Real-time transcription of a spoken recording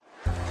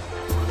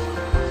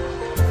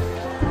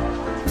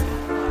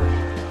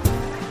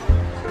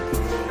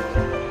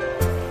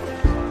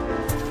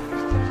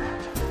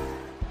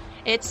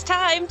It's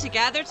time to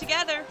gather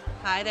together.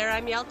 Hi there,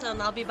 I'm Yelta,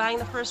 and I'll be buying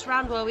the first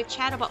round while we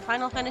chat about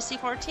Final Fantasy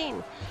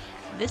XIV.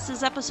 This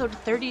is episode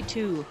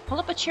 32. Pull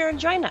up a chair and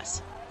join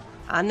us.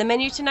 On the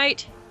menu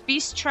tonight,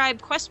 Beast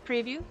Tribe Quest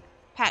Preview,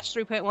 Patch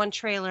 3.1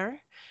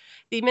 trailer,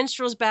 the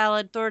Minstrel's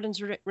Ballad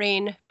Thornton's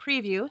Reign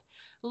preview,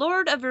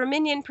 Lord of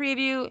Verminion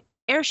preview,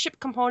 Airship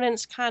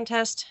Components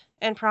contest,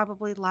 and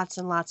probably lots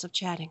and lots of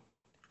chatting.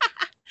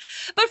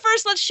 But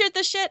first, let's shoot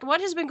the shit.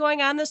 What has been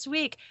going on this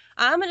week?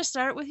 I'm going to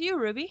start with you,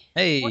 Ruby.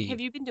 Hey, What have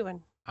you been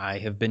doing? I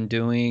have been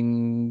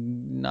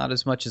doing not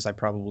as much as I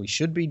probably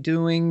should be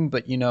doing,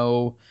 but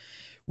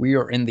we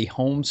are in the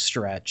home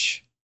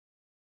stretch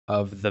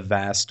of the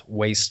vast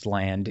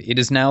wasteland. It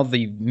is now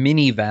the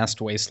mini vast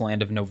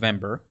wasteland of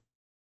November,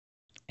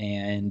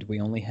 and we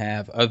only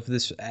have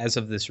as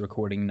of this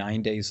recording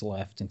 9 days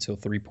left until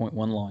 3.1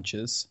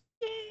 launches.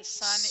 The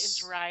sun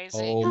is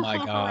rising Oh my on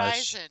the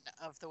gosh. horizon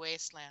of the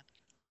wasteland.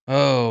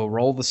 Oh,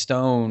 roll the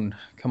stone.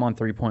 Come on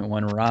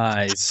 3.1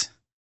 rise.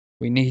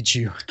 We need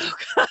you.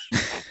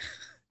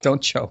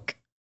 Don't choke.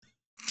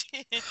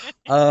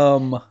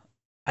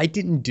 I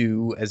didn't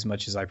do as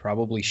much as I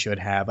probably should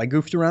have. I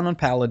goofed around on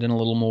Paladin a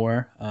little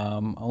more.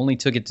 Only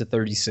took it to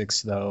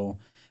 36 though.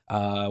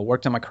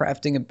 Worked on my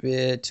crafting a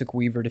bit. Took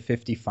Weaver to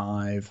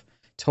 55.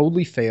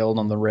 Totally failed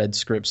on the red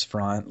scripts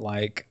front.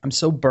 Like, I'm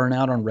so burnt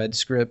out on red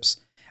scripts.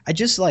 I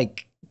just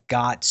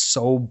got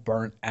so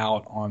burnt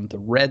out on the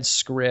red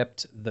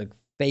script, the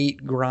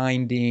fate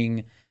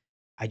grinding.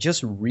 I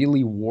just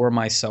really wore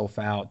myself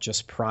out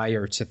just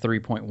prior to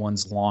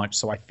 3.1's launch.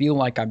 So I feel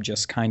like I'm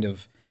just kind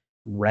of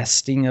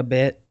resting a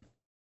bit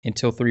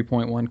until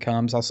 3.1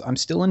 comes. I'm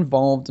still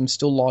involved. I'm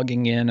still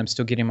logging in. I'm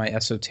still getting my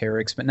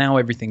esoterics, but now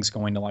everything's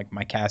going to like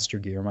my caster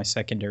gear, my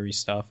secondary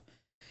stuff.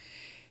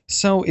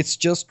 So it's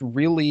just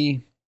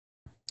really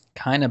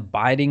kind of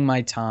biding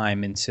my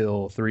time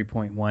until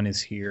 3.1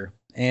 is here.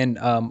 And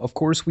of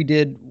course, we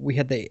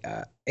had the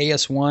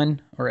AS1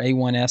 or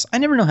A1S. I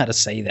never know how to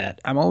say that.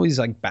 I'm always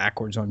like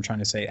backwards when I'm trying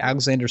to say it.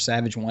 Alexander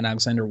Savage 1,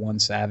 Alexander 1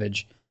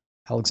 Savage,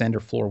 Alexander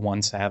Floor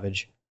 1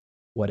 Savage,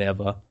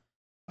 whatever.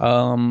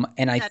 And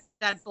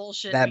that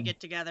bullshit that, we get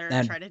together and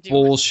that try to do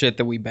bullshit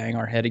that we bang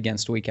our head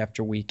against week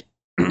after week.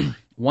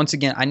 Once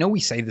again, I know we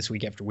say this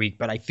week after week,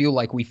 but I feel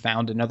like we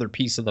found another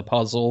piece of the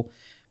puzzle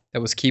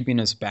that was keeping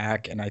us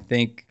back. And I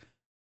think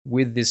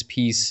with this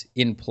piece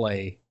in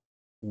play,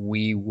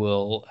 we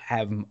will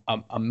have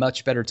a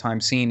much better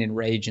time seeing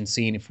Enrage and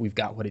seeing if we've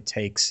got what it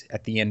takes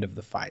at the end of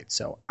the fight.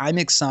 So I'm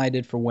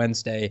excited for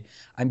Wednesday.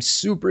 I'm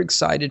super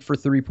excited for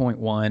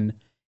 3.1,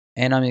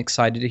 and I'm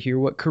excited to hear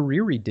what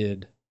Kariri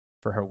did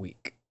for her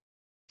week.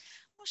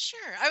 Well,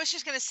 sure. I was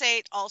just going to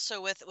say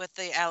also with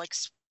the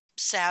Alex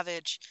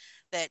Savage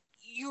that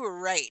you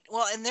were right.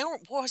 Well, and there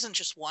wasn't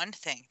just one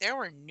thing. There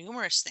were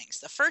numerous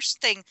things. The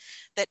first thing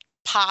that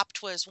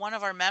popped was one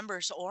of our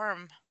members,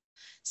 Orm,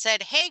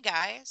 said, "Hey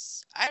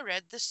guys, I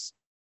read this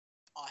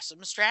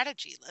awesome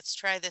strategy. Let's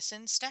try this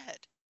instead."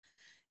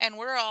 And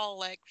we're all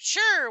like,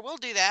 "Sure, we'll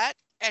do that."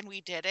 And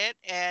we did it.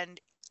 And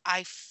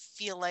I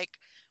feel like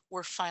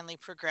we're finally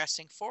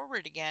progressing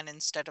forward again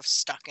instead of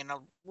stuck in a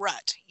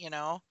rut.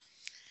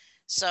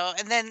 So,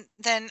 and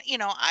then,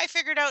 I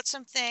figured out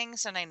some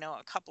things and I know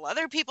a couple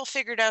other people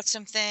figured out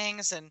some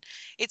things and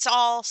it's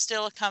all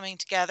still coming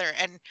together.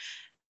 And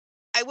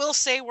I will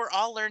say we're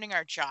all learning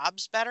our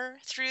jobs better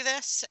through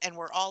this and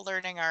we're all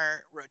learning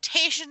our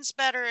rotations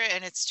better.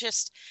 And it's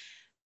just,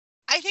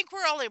 I think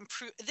we're all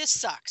improved. This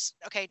sucks.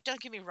 Okay.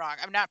 Don't get me wrong.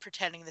 I'm not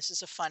pretending this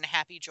is a fun,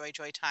 happy, joy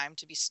time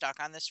to be stuck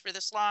on this for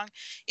this long.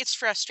 It's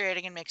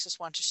frustrating and makes us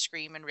want to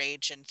scream and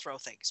rage and throw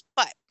things.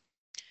 But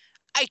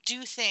I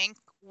do think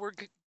we're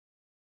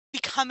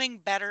becoming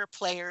better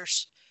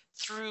players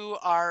through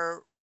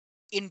our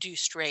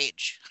induced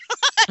rage.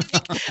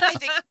 I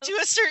think to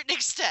a certain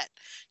extent.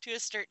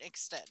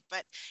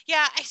 But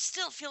yeah, I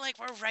still feel like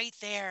we're right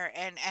there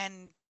and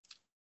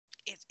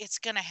it's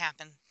going to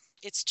happen.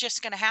 It's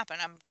just going to happen.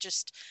 I'm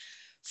just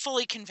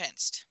fully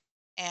convinced.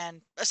 And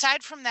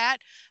aside from that,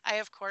 I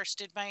of course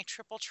did my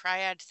triple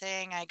triad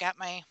thing. I got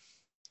my,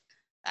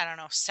 I don't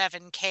know,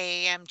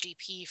 7K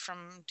MGP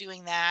from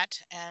doing that.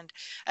 And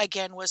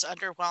again, was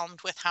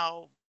underwhelmed with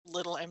how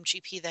little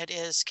MGP that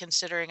is,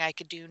 considering I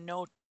could do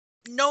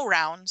no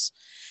rounds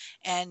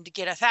and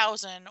get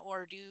 1,000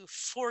 or do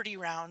 40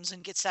 rounds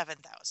and get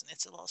 7,000.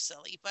 It's a little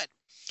silly, but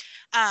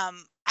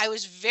I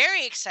was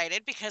very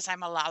excited because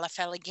I'm a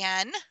Lalafell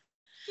again.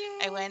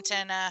 Yay. I went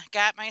and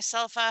got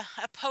myself a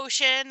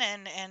potion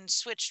and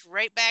switched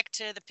right back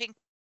to the pink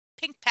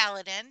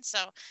paladin. So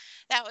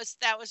that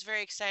was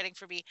very exciting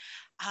for me.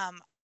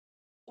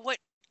 What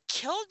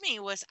killed me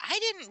was I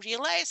didn't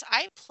realize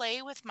I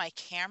play with my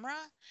camera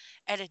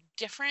at a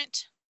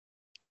different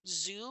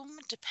zoom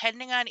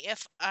depending on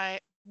if I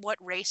what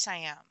race I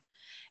am.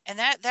 And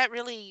that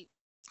really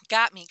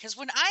got me because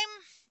when I'm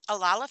a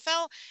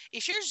Lalafell,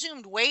 if you're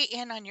zoomed way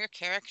in on your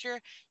character,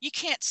 you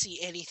can't see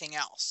anything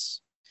else.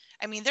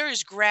 I mean, there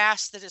is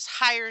grass that is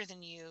higher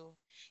than you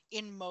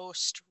in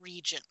most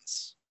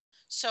regions.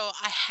 So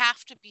I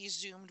have to be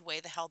zoomed way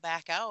the hell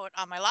back out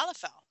on my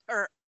Lalafell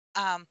or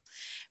Um,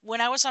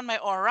 when I was on my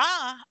aura,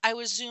 I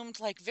was zoomed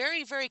like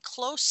very, very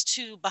close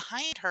to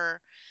behind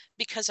her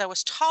because I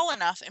was tall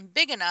enough and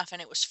big enough,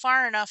 and it was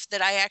far enough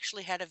that I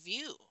actually had a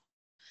view.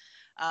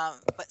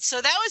 But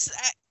so that was,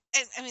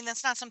 I mean,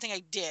 that's not something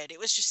I did. It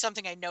was just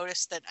something I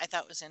noticed that I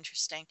thought was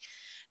interesting,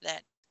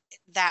 that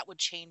that would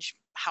change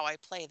how I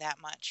play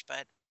that much.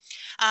 But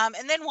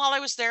and then while I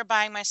was there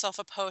buying myself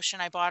a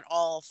potion, I bought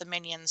all of the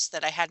minions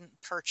that I hadn't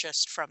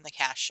purchased from the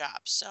cash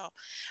shop. So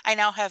I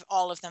now have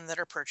all of them that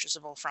are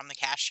purchasable from the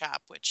cash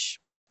shop, which,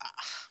 uh,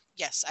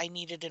 yes, I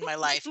needed in my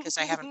life because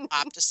I haven't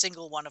popped a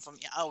single one of them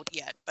out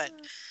yet. But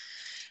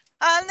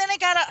and then I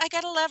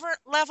got a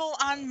level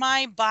on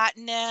my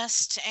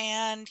botanist,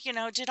 and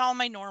did all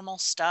my normal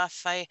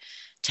stuff. I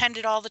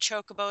tended all the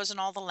chocobos and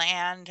all the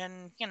land,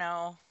 and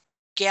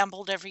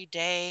gambled every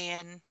day,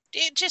 and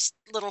it just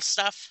little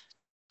stuff.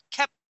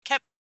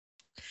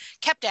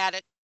 Kept at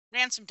it,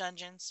 ran some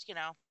dungeons,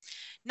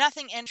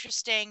 nothing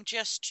interesting,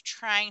 just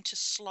trying to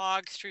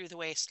slog through the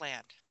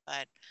wasteland.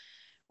 But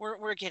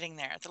we're getting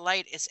there. The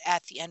light is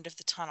at the end of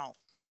the tunnel.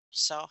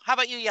 So how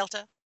about you,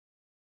 Yelta?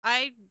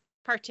 I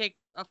partake,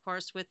 of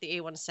course, with the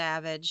A1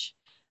 Savage.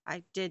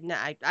 I did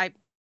not.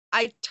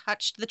 I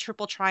touched the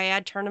Triple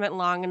Triad tournament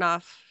long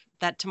enough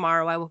that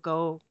tomorrow I will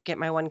go get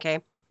my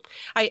 1K.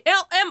 I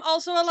am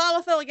also a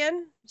Lalafell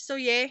again, so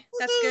yay,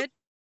 that's Woohoo! good.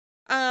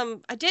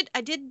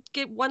 I did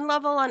get 1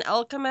 level on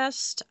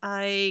Alchemist.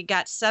 I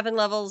got 7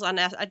 levels on.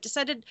 I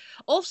decided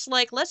Ulf's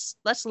like, let's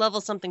level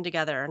something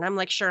together, and I'm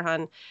like, sure,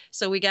 hun.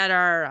 So we got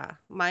our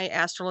my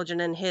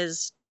Astrologian and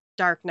his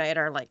Dark Knight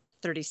are like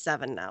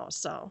 37 now,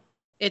 so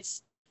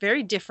it's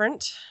very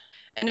different,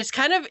 and it's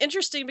kind of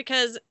interesting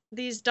because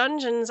these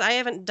dungeons I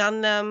haven't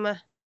done them.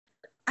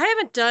 I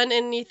haven't done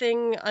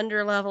anything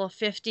under level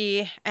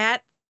 50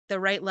 at the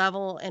right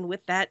level and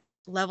with that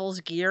level's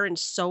gear in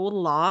so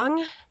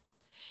long.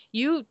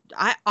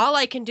 All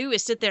I can do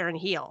is sit there and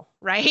heal,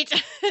 right?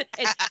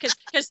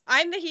 Because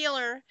I'm the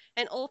healer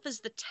and Ulf is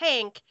the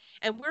tank,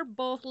 and we're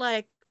both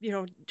like,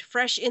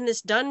 fresh in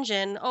this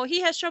dungeon. Oh,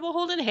 he has trouble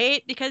holding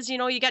hate because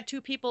you got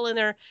 2 people in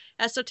their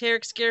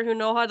esoteric gear who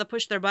know how to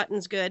push their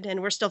buttons good,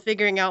 and we're still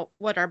figuring out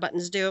what our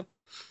buttons do.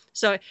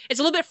 So it's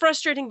a little bit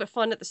frustrating but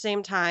fun at the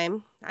same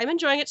time. I'm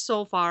enjoying it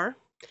so far.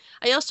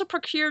 I also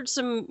procured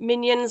some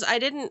minions. I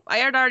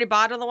had already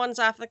bought all the ones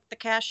off the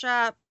cash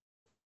shop,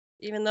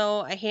 even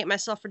though I hate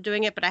myself for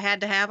doing it, but I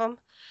had to have them.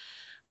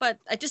 But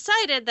I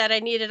decided that I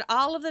needed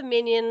all of the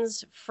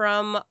minions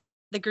from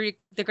the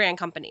grand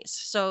companies.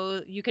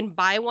 So you can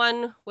buy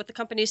one with the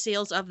company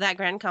seals of that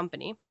grand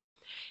company.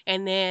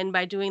 And then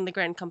by doing the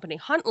grand company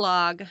hunt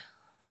log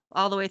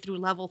all the way through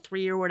level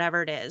 3 or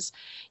whatever it is,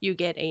 you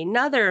get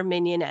another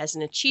minion as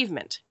an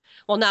achievement.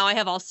 Well, now I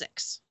have all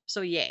 6.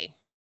 So yay.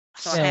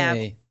 So I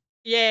have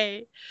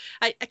Yay.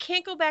 I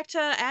can't go back to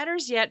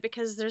adders yet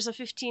because there's a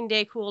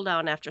 15-day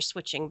cooldown after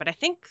switching, but I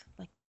think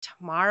like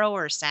tomorrow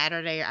or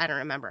Saturday, I don't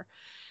remember.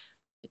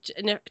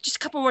 Just a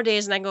couple more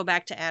days and I can go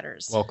back to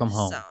adders. Welcome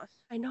home. So,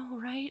 I know,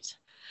 right?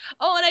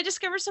 Oh, and I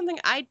discovered something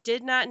I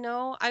did not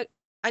know.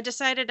 I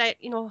decided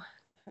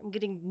I'm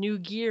getting new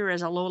gear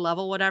as a low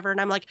level, whatever, and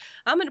I'm like,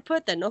 I'm gonna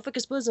put the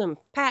Nofficus Bosom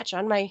patch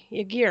on my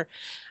gear.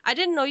 I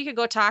didn't know you could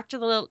go talk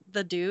to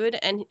the dude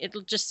and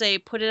it'll just say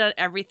put it on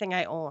everything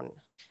I own.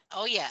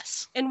 Oh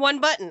yes. In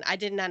one button. I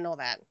did not know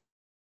that.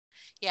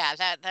 Yeah,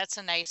 that's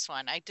a nice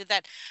one. I did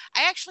that.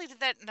 I actually did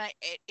that, and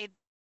it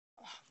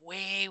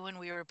way when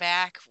we were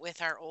back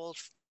with our old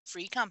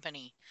free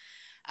company.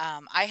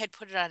 I had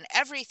put it on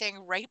everything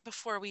right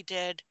before we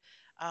did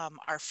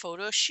our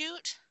photo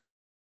shoot,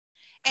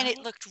 and it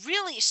looked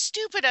really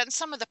stupid on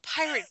some of the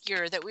pirate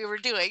gear that we were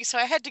doing. So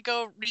I had to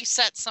go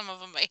reset some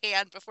of them by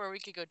hand before we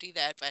could go do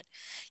that. But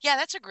yeah,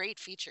 that's a great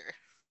feature.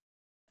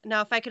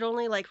 Now, if I could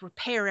only like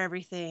repair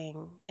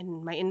everything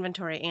in my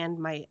inventory and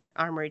my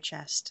armory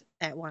chest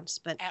at once,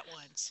 but At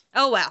once.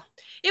 oh well,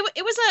 it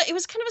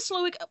was kind of a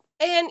slow week.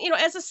 And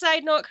as a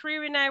side note,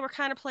 Kariri and I were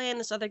kind of playing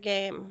this other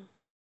game.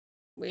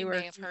 You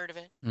may have heard of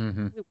it.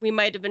 Mm-hmm. We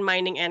might have been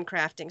mining and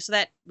crafting, so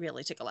that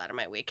really took a lot of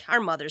my week. Our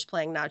mother's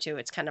playing now too.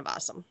 It's kind of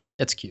awesome.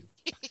 That's cute.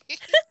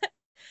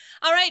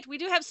 All right, we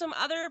do have some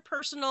other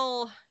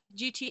personal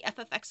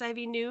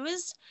GTFFXIV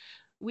news.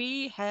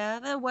 We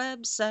have a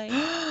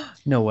website.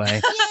 No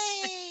way.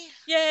 Yay!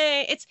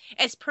 Yay!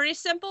 It's pretty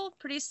simple,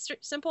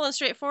 simple and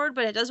straightforward,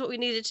 but it does what we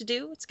need it to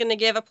do. It's going to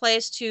give a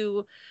place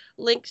to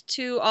link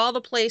to all the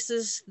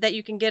places that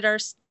you can get our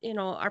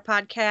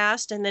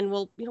podcast, and then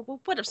we'll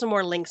put up some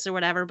more links or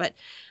whatever, but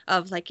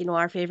of like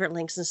our favorite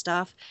links and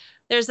stuff.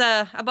 There's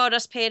a About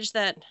Us page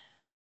that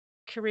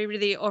Kariri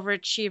the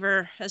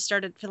Overachiever has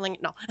started filling.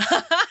 No,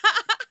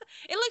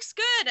 it looks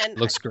good and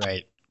looks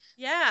great.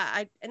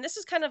 Yeah, and this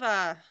is kind of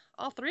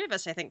all 3 of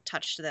us, I think,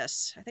 touched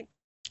this. I think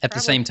at the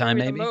same time,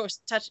 maybe. The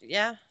most touched,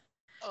 yeah.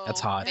 Oh,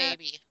 that's hot,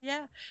 baby.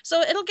 Yeah.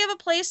 So it'll give a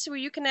place where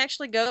you can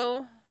actually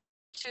go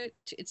to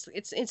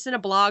it's in a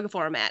blog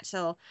format.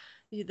 So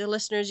the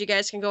listeners, you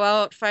guys can go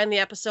out, find the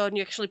episode, and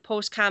you actually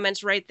post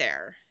comments right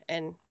there,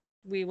 and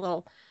we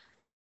will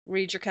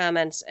read your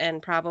comments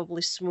and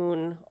probably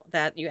swoon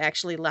that you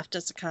actually left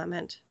us a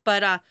comment.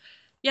 But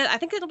yeah, I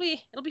think it'll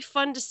be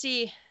fun to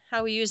see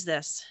how we use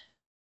this.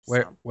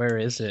 So Where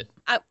is it?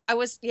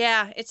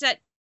 it's at,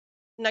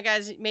 now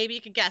guys, maybe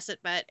you could guess it,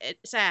 but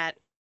it's at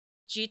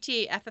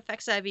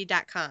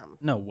gtffxiv.com.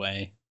 No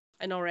way.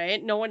 I know,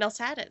 right? No one else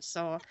had it.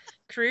 So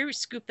Career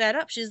scooped that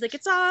up. She's like,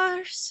 it's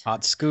ours.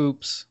 Hot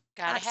scoops.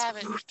 Gotta Hot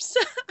have scoops.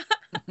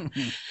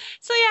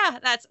 So yeah,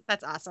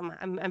 that's awesome.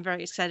 I'm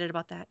very excited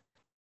about that.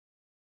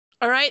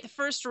 All right, the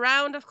first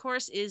round, of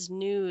course, is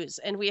news,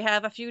 and we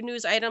have a few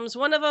news items.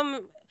 Some of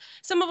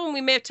them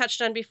we may have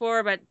touched on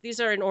before, but these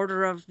are in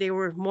order of they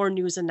were more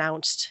news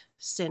announced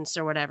since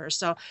or whatever.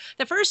 So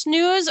the first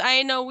news,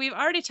 I know we've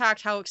already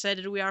talked how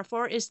excited we are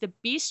for, is the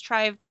Beast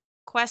Tribe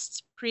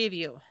Quests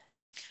preview. it.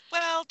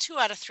 Well, 2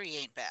 out of 3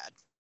 ain't bad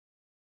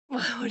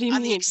What do you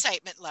on the mean?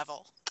 excitement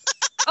level.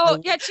 Oh,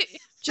 yeah.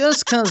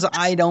 Just because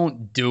I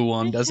don't do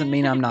them doesn't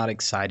mean I'm not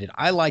excited.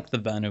 I like the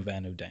Vanu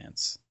Vanu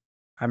dance.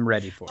 I'm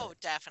ready for Oh, it.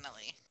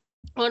 definitely.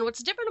 Well, and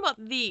what's different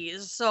about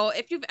these, so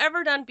if you've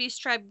ever done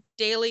Beast Tribe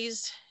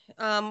dailies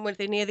with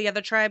any of the other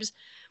tribes,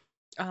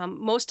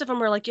 most of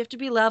them are like you have to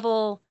be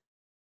level.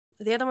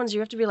 The other ones you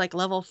have to be like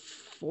level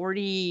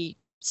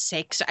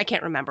 46. I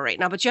can't remember right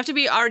now, but you have to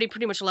be already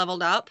pretty much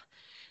leveled up.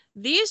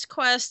 These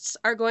quests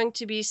are going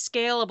to be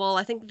scalable.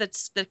 I think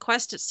that's the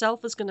quest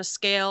itself is going to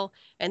scale,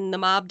 and the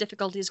mob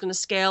difficulty is going to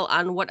scale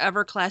on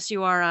whatever class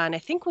you are on. I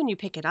think when you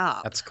pick it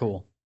up. That's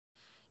cool.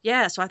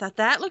 Yeah, so I thought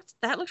that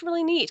looked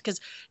really neat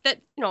because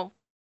that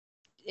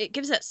it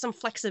gives it some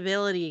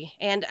flexibility,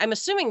 and I'm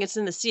assuming it's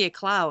in the Sea of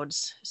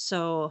Clouds,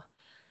 so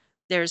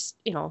there's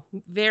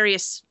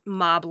various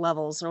mob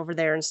levels over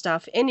there and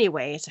stuff.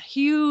 Anyway, it's a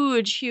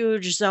huge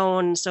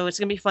zone, so it's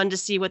gonna be fun to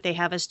see what they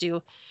have us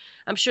do.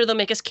 I'm sure they'll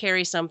make us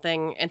carry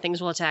something, and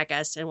things will attack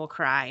us, and we'll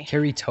cry.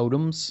 Carry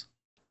totems?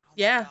 Oh my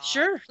Yeah, God.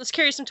 sure. Let's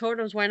carry some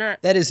totems. Why not?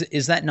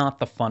 Is that not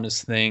the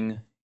funnest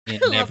thing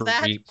in I love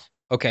that. Neverreap?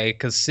 Okay,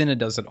 because Cinna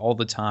does it all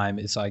the time.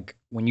 It's like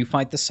when you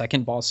fight the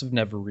second boss of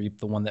Neverreap,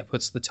 the one that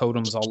puts the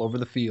totems all over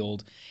the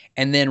field,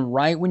 and then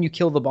right when you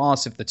kill the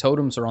boss, if the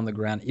totems are on the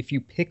ground, if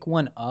you pick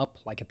one up,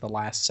 like at the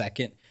last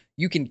second,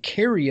 you can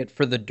carry it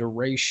for the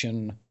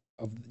duration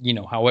of,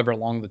 however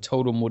long the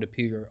totem would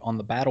appear on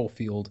the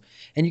battlefield,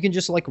 and you can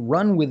just like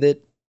run with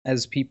it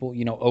as people,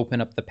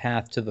 open up the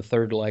path to the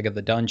third leg of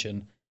the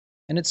dungeon.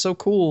 And it's so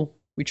cool.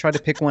 We try to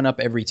pick one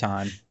up every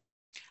time.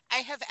 I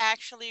have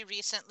actually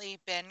recently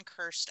been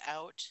cursed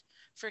out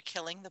for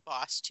killing the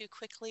boss too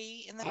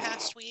quickly in the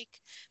past week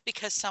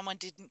because someone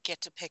didn't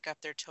get to pick up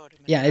their totem.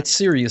 and Yeah, run it's with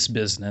serious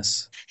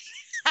business.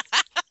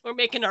 We're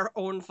making our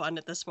own fun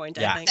at this point,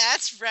 Yeah. I think.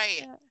 That's right.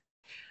 Yeah.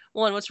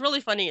 Well, and what's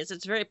really funny is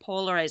it's very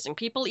polarizing.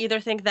 People either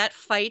think that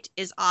fight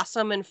is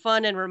awesome and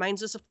fun and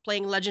reminds us of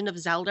playing Legend of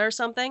Zelda or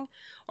something,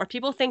 or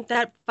people think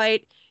that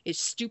fight is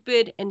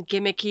stupid and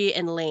gimmicky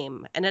and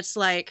lame. And it's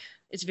like,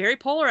 it's very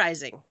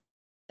polarizing,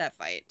 that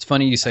fight. It's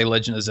funny you say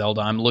Legend of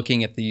Zelda. I'm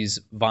looking at these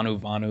Vanu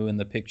Vanu in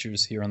the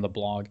pictures here on the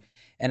blog,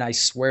 and I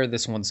swear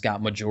this one's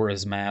got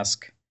Majora's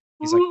Mask.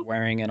 He's like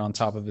wearing it on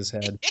top of his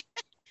head.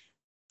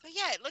 But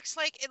yeah, it looks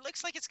like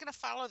it's going to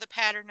follow the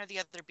pattern of the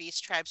other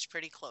beast tribes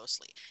pretty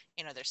closely.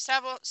 There's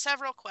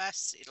several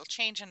quests. It'll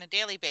change on a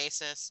daily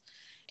basis,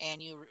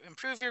 and you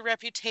improve your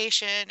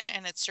reputation.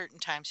 And at certain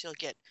times, you'll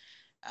get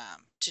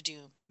to do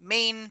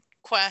main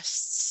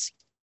quests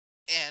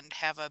and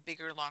have a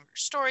bigger, longer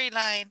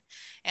storyline.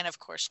 And of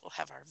course, we'll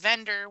have our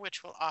vendor,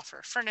 which will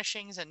offer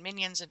furnishings and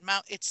minions and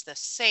mount. It's the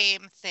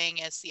same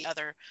thing as the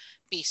other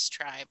beast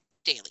tribe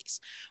dailies,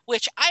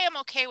 which I am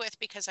okay with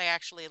because I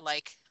actually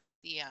like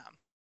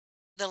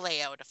the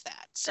layout of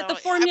that. So The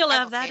formula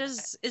I'm of that okay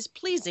with is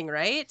pleasing,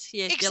 right?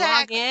 You log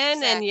Exactly,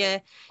 in and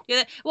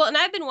exactly. well, and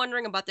I've been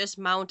wondering about this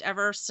mount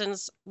ever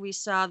since we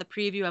saw the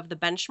preview of the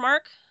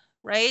benchmark,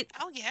 right?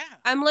 Oh yeah.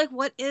 I'm like,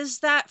 what is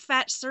that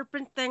fat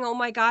serpent thing? Oh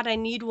my God, I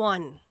need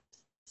one.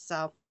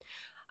 So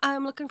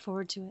I'm looking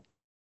forward to it.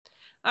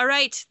 All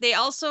right. They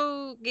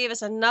also gave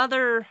us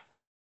another,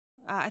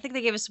 I think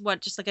they gave us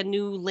just like a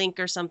new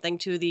link or something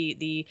to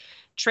the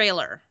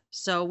trailer.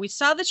 So we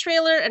saw the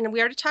trailer and we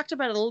already talked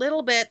about it a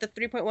little bit, the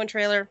 3.1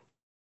 trailer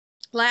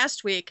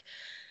last week,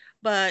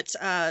 but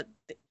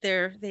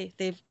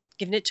they've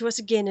given it to us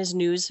again as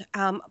news.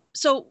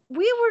 So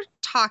we were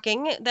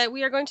talking that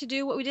we are going to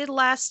do what we did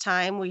last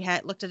time. We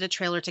had looked at a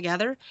trailer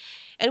together,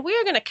 and we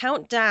are going to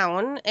count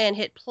down and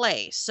hit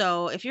play.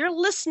 So if you're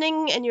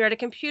listening and you're at a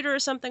computer or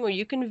something where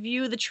you can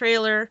view the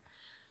trailer,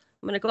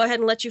 I'm going to go ahead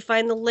and let you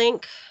find the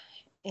link,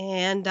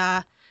 and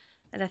I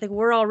think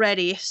we're all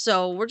ready.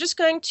 So we're just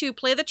going to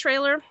play the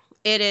trailer.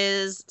 It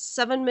is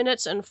 7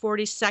 minutes and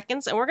 40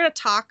 seconds, and we're going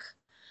to talk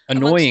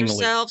Annoyingly.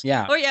 ourselves.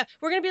 Yeah. Oh yeah,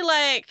 we're gonna be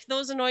like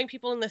those annoying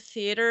people in the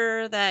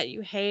theater that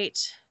you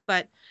hate.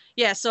 But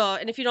yeah, so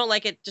and if you don't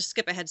like it, just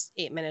skip ahead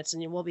 8 minutes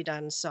and you will be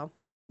done. So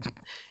all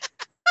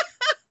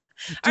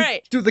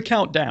right. Do the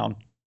countdown.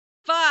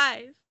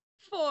 5,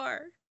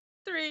 4,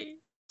 3,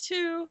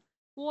 2,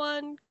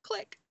 1,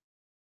 click.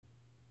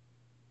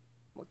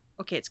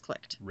 Okay, it's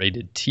clicked.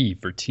 Rated T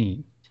for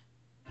teen.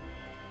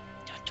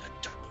 Dun, dun,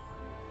 dun.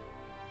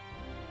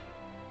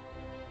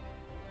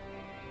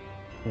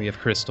 We have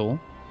Crystal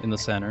in the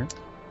center.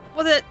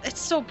 Well, it's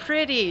so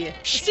pretty. The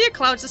Sea of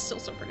Clouds is still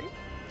so pretty.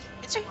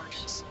 It's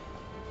gorgeous.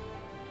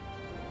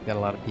 We got a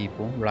lot of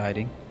people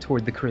riding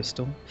toward the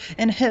crystal.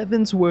 And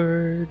Heaven's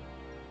Word.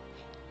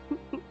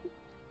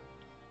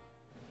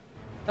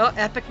 Oh,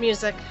 epic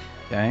music.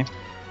 Okay.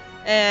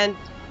 And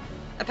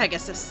a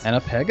Pegasus. And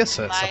a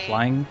Pegasus, a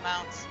flying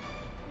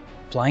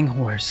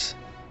horse.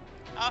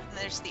 Oh, and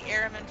there's the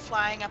airman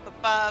flying up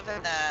above,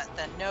 and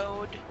the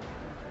node,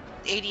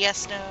 the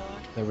ADS node.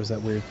 There was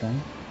that weird thing.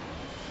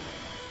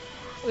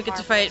 We get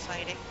to Marvel fight.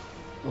 fighting.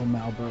 Little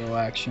Malboro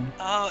action.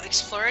 Oh,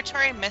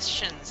 exploratory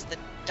missions. The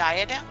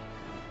diadem.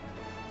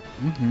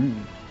 Mm-hmm.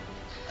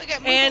 Look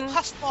at And-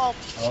 puffball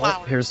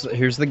flowers. Oh,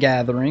 here's the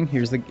gathering.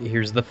 Here's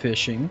the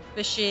fishing.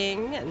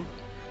 Fishing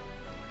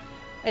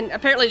and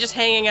apparently just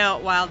hanging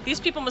out while these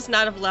people must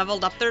not have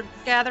leveled up their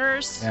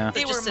gatherers. Yeah. They're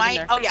They just were sitting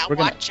there. Oh yeah, We're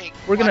gonna- watching.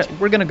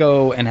 We're gonna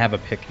go and have a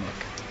picnic.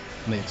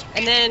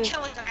 And then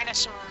kill a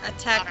dinosaur.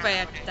 attacked by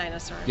a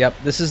dinosaur. Yep,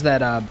 this is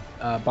that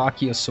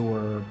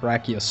Bachiosaur or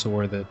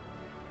Brachiosaur that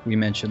we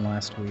mentioned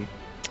last week.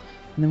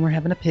 And then we're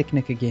having a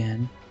picnic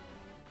again.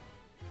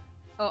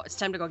 Oh, it's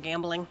time to go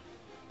gambling.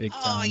 Big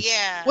time. Oh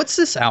yeah. What's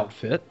this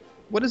outfit?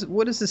 What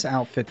is this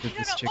outfit that I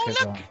this don't chick know. Oh, has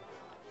look. on?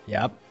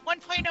 Yep,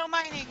 1.0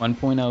 mining?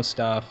 1.0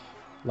 stuff.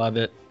 Love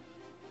it.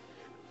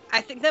 I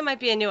think that might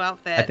be a new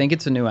outfit. I think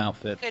it's a new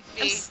outfit. Could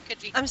I'm be. s- Could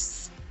be. I'm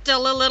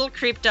still a little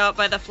creeped out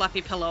by the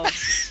fluffy pillow.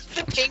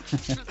 The pink.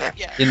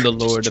 Yeah. In the just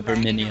Lord of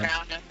dragging Verminion.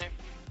 around on there.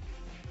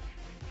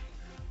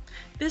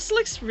 This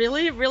looks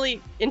really,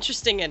 really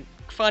interesting and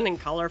fun and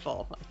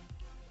colorful.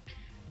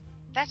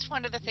 That's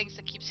one of the things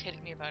that keeps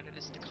hitting me about it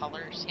is the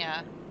colors.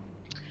 Yeah.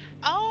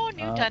 Oh,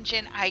 new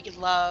dungeon. I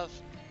love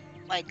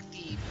like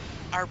the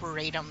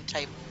arboretum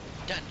type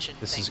dungeon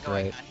This thing is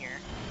going great. on here.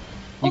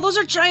 Oh, those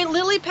are giant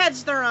lily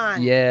pads they're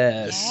on.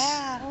 Yes.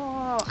 Yeah.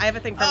 Oh, I have a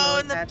thing for Oh,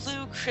 lily and the pads.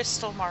 blue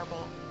crystal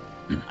marble.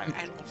 I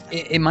love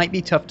that. It might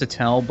be tough to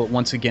tell, but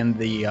once again,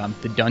 the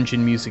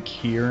dungeon music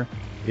here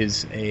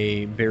is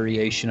a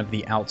variation of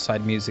the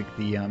outside music,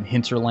 the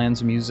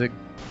Hinterlands music.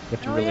 You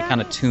have to Oh, really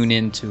kind of yes. tune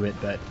into it,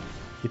 but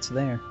it's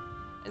there.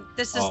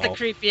 This is the Oh,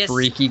 creepiest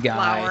freaky guy.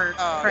 flower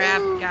Oh.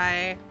 crab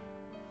guy.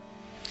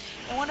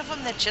 And one of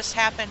them that just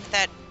happened,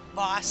 that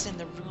boss in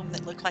the room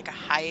that looked like a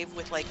hive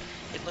with like,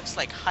 it looks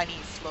like honey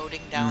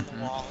floating down Mhm.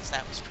 the walls.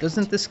 That was pretty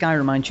Doesn't this guy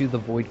remind you of the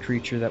void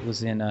creature that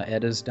was in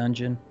Edda's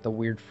dungeon? The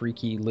weird,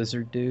 freaky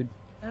lizard dude?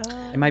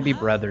 It might be Oh.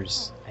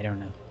 brothers. I don't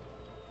know.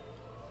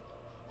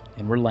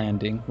 And we're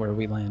landing. Where are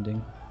we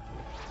landing?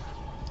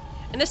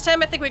 And this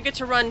time I think we get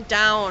to run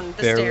down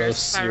the stairs.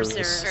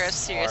 Ferrocerious Very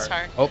serious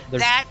heart. Oh,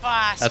 there's, That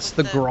boss. that's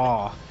with the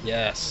Graw.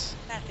 Yes.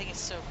 That thing is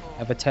so cool.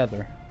 Have a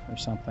tether or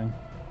something.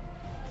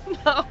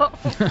 No.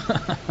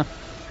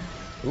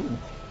 Ooh,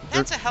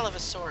 That's a hell of a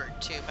sword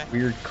too. But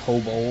weird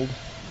kobold.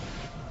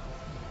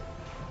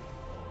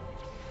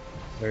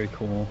 Very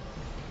cool.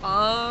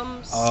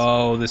 Bombs.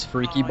 Oh, this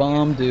freaky Oh,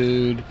 bomb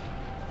dude.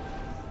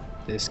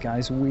 This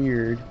guy's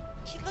weird.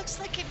 he looks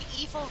like an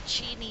evil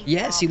genie.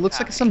 Yes, he bomb looks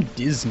like guy. some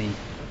Disney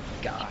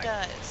He guy.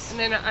 does.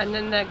 And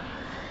then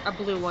a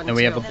blue one. And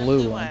we have too. a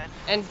blue one.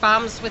 And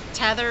bombs with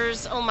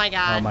tethers. Oh my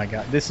god. Oh my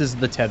god, this is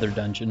the tether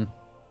dungeon.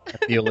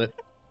 I feel it.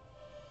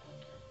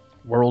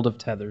 World of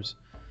tethers.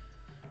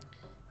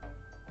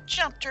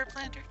 Jump,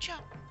 Derplander,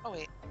 jump. Oh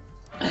wait.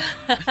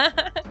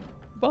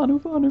 Vanu,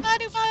 Vanu.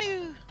 Vadu,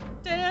 Vadu.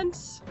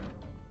 Dance.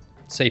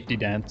 Safety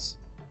dance.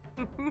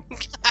 The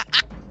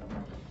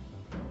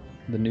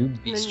new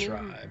Beast new-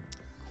 Tribe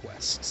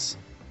quests.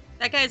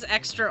 That guy's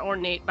extra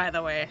ornate, by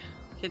the way.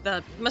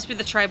 The must be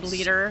the tribe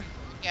leader.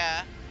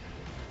 Yeah.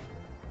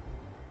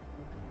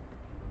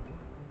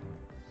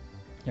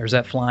 There's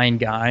that flying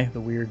guy, the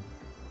weird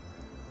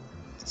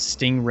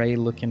stingray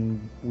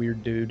looking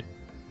weird dude.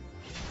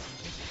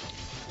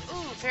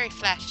 Ooh, very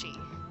flashy.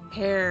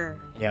 Hair.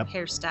 Yep.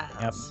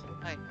 Hairstyles. Yep.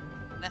 Like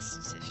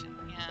Nestation.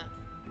 Yeah.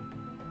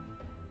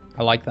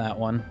 I like that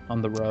one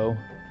on the row.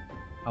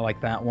 I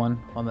like that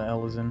one on the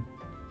Ellison.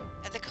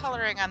 And the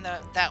coloring on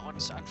that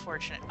one's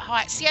unfortunate. Oh,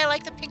 I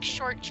like the pink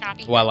short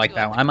choppy. Well, I hair, like too.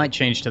 that one. I might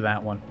change to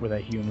that one where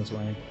that Hume was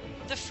wearing.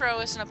 The fro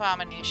is an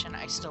abomination.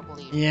 I still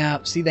believe. Yeah,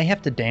 see, they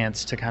have to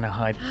dance to kind of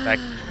hide the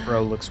fact that the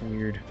bro looks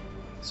weird.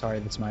 Sorry,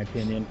 that's my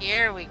opinion.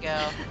 Here we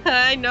go.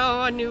 I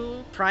know, a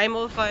new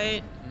primal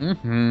fight.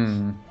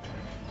 Mm-hmm.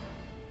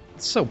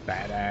 It's so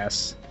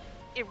badass.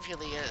 It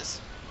really is.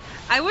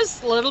 I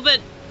was a little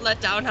bit let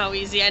down how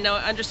easy. I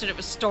understood it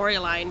was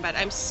storyline, but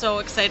I'm so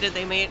excited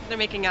they're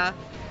making a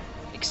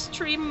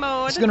extreme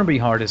mode. It's gonna be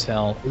hard as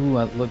hell. Ooh,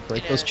 look,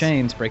 break It those is.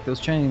 chains, break those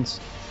chains.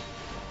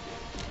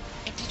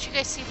 And did you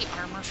guys see the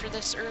armor for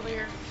this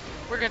earlier?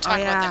 We're gonna talk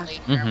Oh, about yeah. that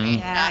later. Mhm.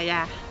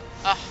 Yeah.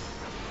 Oh.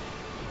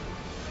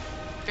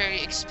 Very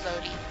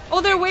explodey.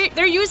 Oh,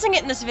 they're using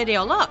it in this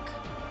video. Look,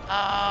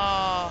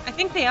 Oh. I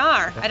think they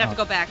are. I'd have to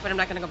go back, but I'm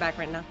not gonna go back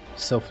right now.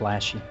 So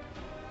flashy.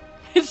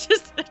 It's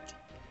just.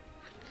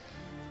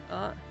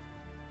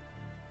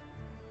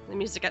 The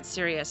music got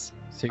serious.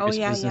 Serious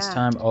yeah, business yeah.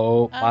 time.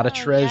 Oh, a lot of Oh,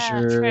 yeah,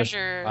 treasure.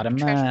 treasure. A lot of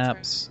Treasure,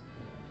 maps.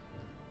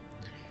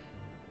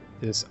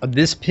 This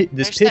There's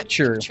that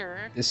picture picture.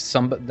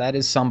 that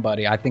is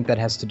somebody. I think that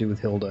has to do with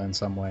Hilda in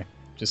some way.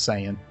 Just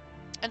saying.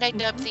 And I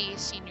dubbed the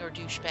senior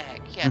douchebag.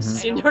 Yes, Mhm. I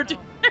Senior don't know.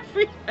 Have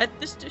we had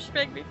this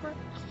douchebag before?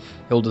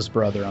 Hilda's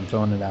brother. I'm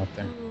throwing it out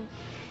there.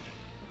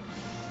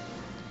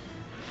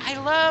 I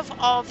love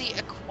all the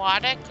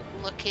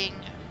aquatic-looking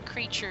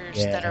creatures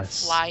that are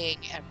Yes. flying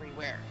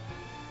everywhere.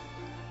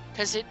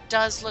 Because it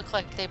does look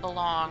like they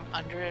belong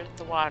under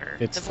the water.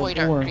 It's the the void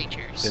lore. art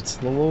creatures. It's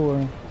the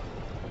lore.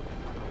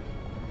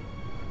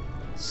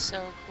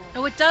 So cool.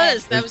 Oh, it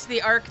does. And- that was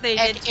the arc they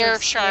and did. to air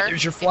expand. shark.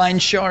 There's your flying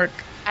shark.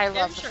 I love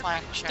Yeah, the sure.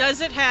 flying shark.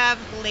 Does it have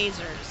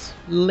lasers?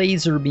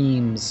 Laser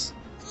beams.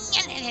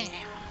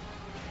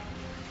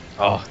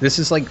 Oh, this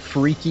is like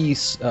freaky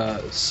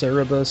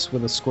Cerebus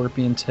with a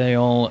scorpion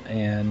tail,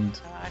 and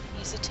God,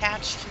 he's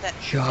attached to that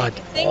God,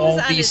 thing. Things all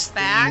on these his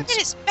back? Look at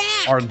things his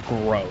back. are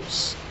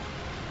gross,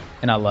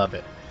 and I love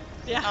it.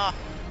 Yeah. Oh,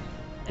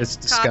 It's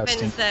disgusting.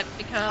 Coffins that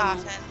become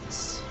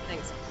coffins.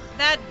 things.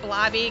 That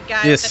blobby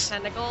guy This- with the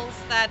tentacles.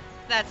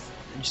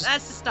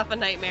 That's the stuff of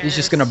nightmares. He's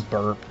just gonna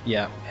burp.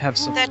 Yeah, have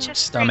some That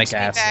just stomach brings me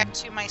acid. back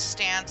to my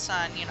stance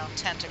on,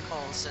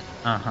 tentacles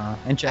and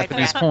And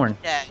Japanese I'd rather porn. be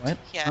dead. What?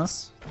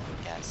 Yes.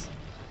 Yes.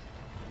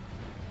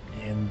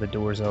 And the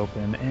doors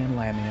open, and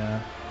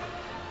Lamia.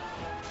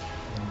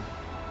 And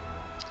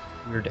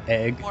weird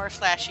egg. More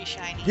flashy,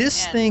 shiny.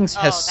 This and- thing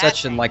oh, has that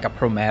such thing. like a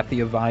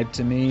Promathia vibe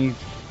to me.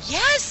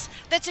 Yes,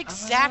 that's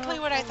exactly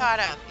what I thought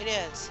of. It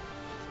is.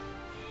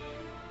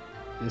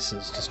 This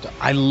is just.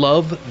 I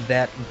love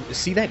that.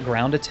 See that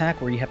ground attack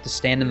where you have to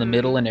stand in the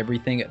middle and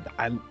everything.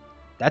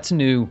 That's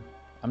new.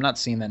 I'm not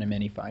seeing that in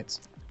many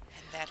fights.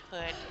 And that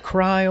hood.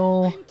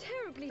 Cryo. I'm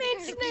terribly Main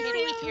sorry scenario.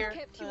 to have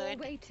kept you all Good.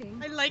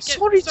 waiting. I like it.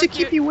 Sorry So to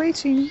cute. keep you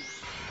waiting.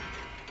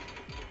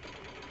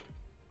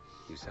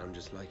 You sound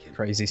just like him.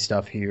 Crazy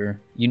stuff here.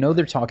 You know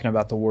they're talking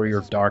about the Warrior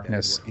of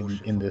Darkness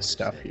in this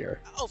stuff here.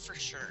 Oh, for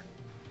sure.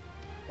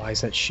 Why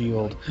is that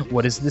shield?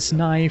 What is this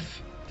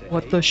knife?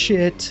 What the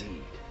shit?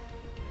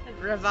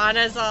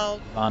 Ravana's all.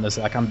 Anna's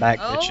like, I'm back,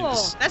 Oh,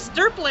 bitches. that's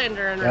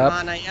Derplander and Yep.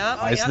 Ravana. Yep.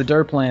 Why is the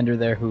Derplander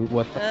there? Who?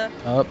 What the?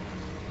 Up.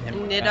 And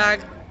we're back.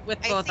 Nidhogg with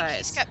I both think eyes.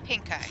 he's got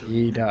pink eye.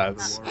 He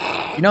does.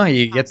 You know how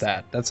you get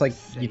that? That's like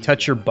you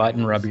touch your butt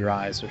and rub your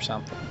eyes or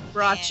something.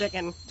 Raw Yeah.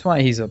 chicken. That's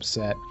why he's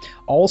upset.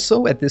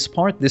 Also, at this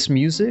part, this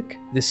music,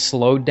 this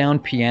slowed down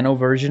piano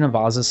version of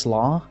Oz's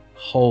Law,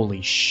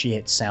 holy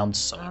shit, sounds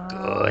so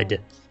good.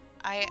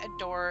 I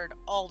adored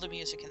all the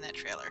music in that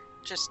trailer.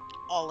 Just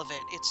all of it.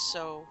 It's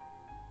so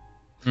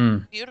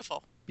Mm,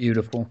 beautiful.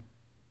 beautiful.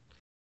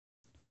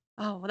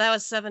 Oh, well, that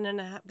was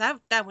 7.5.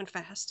 That went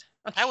fast.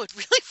 Okay. That was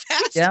really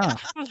fast. Yeah,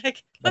 I'm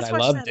like, but let's I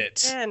watch loved that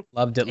it. again.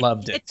 Loved it,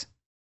 loved it.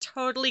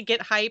 Totally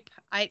get hype.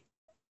 I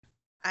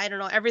don't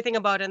know everything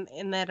about it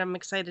in that. I'm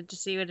excited to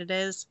see what it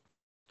is.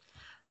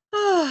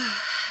 Oh,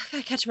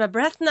 gotta catch my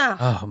breath now.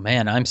 Oh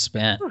man, I'm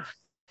spent.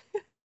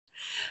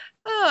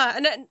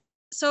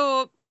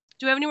 So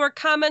do we have any more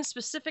comments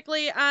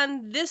specifically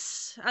on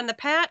the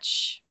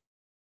patch,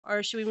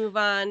 or should we move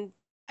on?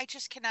 I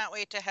just cannot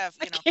wait to have,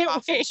 I can't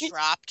coffins wait.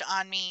 dropped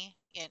on me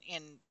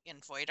in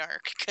Void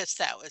Arc, because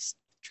that was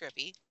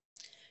trippy.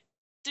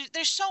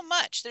 There's so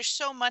much. There's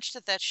so much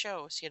that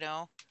shows,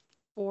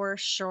 For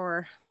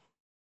sure.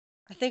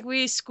 I think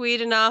we squeed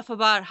enough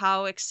about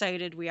how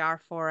excited we are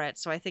for it,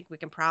 so I think we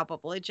can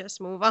probably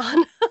just move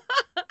on.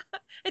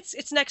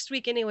 It's next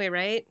week anyway,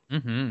 right?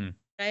 Mm-hmm.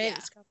 Right? Yeah.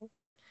 It's coming.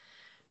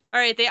 All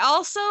right. They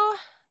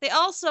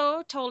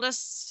also told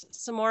us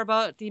some more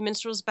about the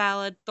minstrel's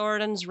ballad,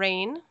 Thoradin's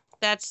Reign.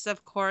 That's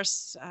of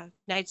course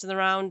Knights in the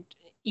Round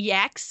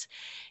EX.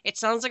 It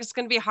sounds like it's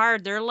going to be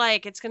hard.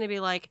 It's going to be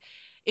like,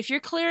 if you're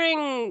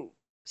clearing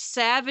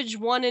Savage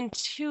 1 and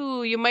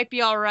 2, you might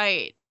be all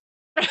right.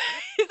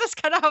 That's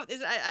kind of how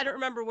I don't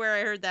remember where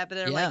I heard that, but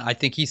they're Yeah, like, I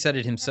think he said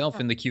it himself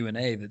in the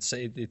Q&A that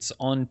say it's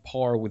on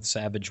par with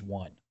Savage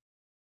 1.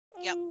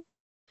 Yep.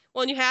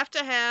 Well, and you have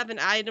to have an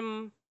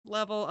item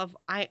level of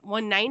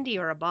 190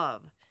 or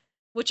above,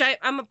 which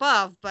I'm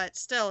above, but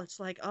still, it's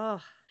like,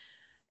 oh.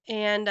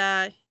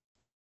 And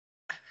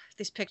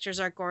these pictures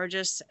are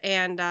gorgeous.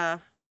 And, I'm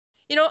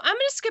going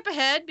to skip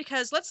ahead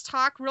because let's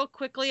talk real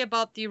quickly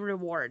about the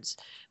rewards.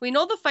 We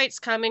know the fight's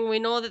coming. We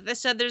know that they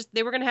said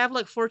they were going to have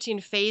like 14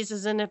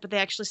 phases in it, but they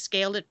actually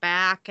scaled it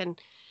back.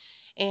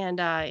 And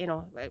I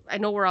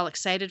know we're all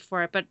excited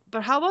for it, but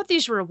how about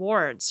these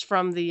rewards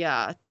from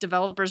the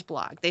developers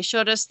blog? They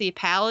showed us the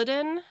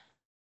Paladin.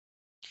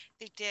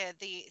 They did.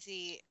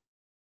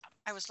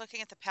 I was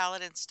looking at the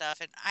Paladin stuff,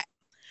 and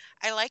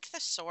I like the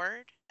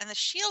sword, and the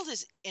shield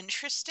is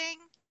interesting,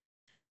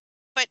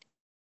 but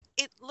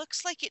it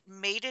looks like it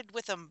mated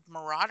with a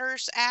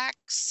Marauder's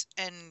axe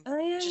and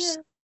just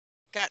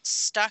got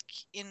stuck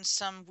in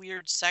some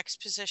weird sex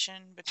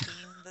position between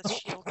the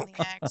shield and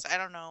the axe. I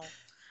don't know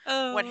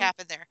what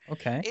happened there.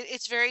 Okay.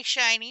 It's very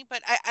shiny,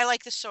 but I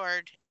like the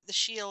sword. The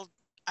shield,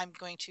 I'm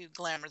going to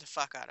glamour the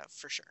fuck out of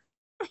for sure.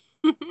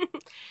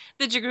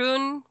 The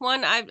Dragoon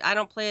one, I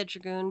don't play a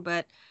Dragoon,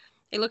 but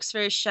It looks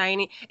very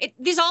shiny.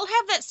 These all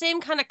have that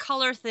same kind of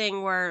color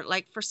thing where,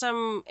 like, for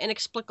some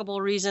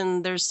inexplicable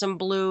reason, there's some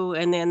blue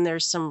and then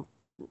there's some,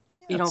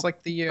 It's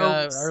like the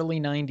rose. early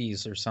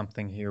 90s or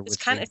something here. It's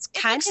kind of It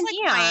looks like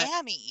neon.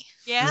 Miami.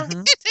 Yeah.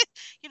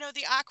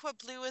 The aqua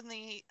blue and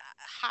the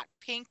hot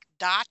pink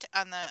dot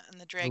on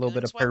the dragoon's A little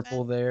bit of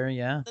purple weapon. there,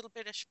 yeah. A little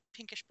bit of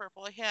pinkish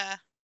purple, yeah.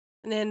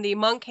 And then the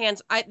monk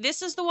hands.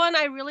 This is the one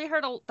I really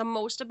heard the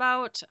most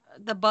about.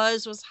 The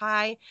buzz was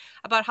high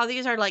about how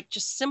these are like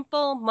just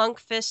simple monk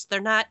fists.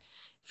 They're not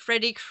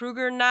Freddy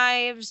Krueger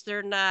knives.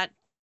 They're not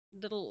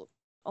little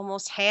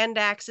almost hand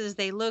axes.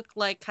 They look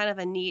like kind of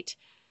a neat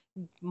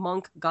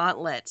monk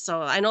gauntlet.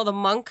 So I know the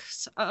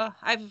monks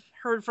I've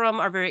heard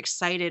from are very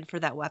excited for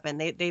that weapon.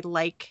 They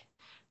like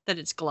that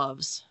it's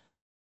gloves.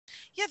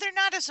 Yeah, they're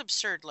not as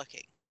absurd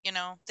looking.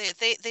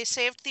 They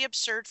saved the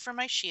absurd for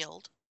my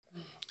shield.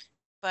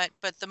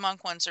 But the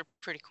monk ones are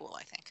pretty cool,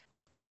 I think.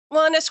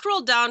 Well, and I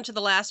scrolled down to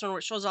the last one where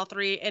it shows all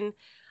three, and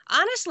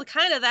honestly,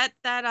 kind of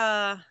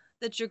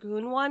the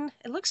dragoon one,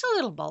 it looks a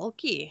little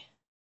bulky.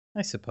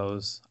 I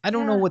suppose. I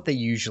don't know what they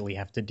usually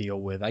have to deal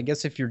with. I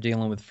guess if you're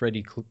dealing with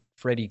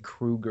Freddy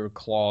Krueger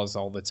claws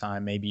all the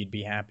time, maybe you'd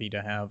be happy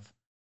to have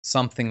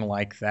something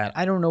like that.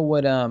 I don't know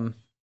what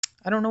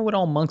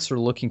all monks are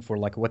looking for,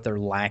 like what they're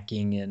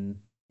lacking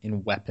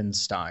in weapon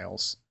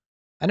styles.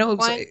 I know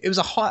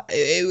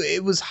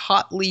it was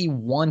hotly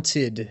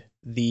wanted,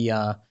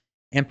 the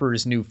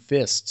Emperor's New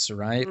Fists,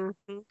 right?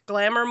 Mm-hmm.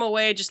 Glamour them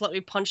away, just let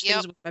me punch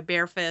things with my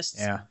bare fists.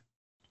 Yeah.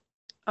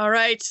 All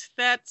right,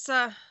 that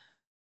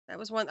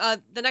was one.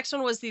 The next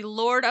one was the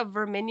Lord of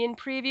Verminion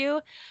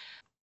preview.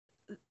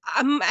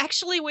 I'm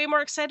actually way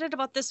more excited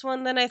about this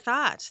one than I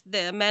thought.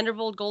 The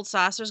Mandervold Gold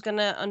Saucer is going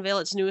to unveil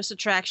its newest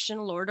attraction,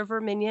 Lord of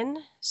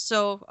Verminion.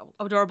 So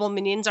adorable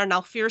minions are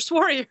now fierce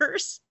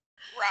warriors.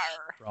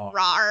 Rawr.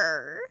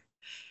 Rawr.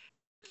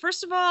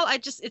 First of all,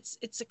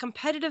 it's a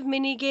competitive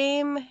mini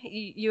game.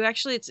 You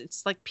actually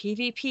it's like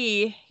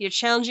PvP. You're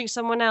challenging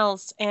someone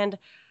else, and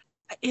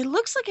it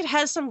looks like it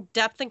has some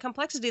depth and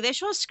complexity. They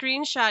show a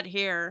screenshot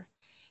here,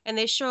 and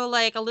they show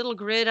like a little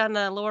grid on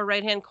the lower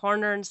right hand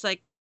corner, and it's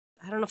like,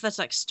 I don't know if that's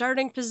like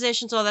starting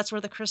positions. Oh, that's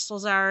where the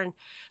crystals are, and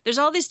there's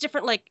all these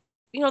different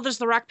there's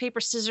the rock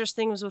paper scissors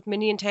things with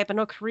minion type. I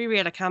know Kariri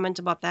had a comment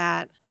about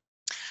that.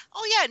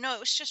 Oh yeah, no, it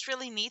was just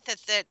really neat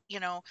that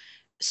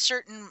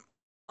certain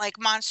like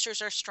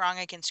monsters are strong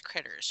against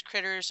critters.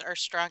 Critters are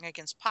strong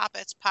against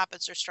poppets.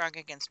 Poppets are strong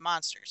against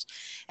monsters.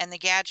 And the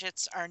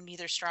gadgets are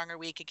neither strong or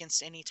weak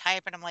against any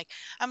type. And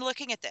I'm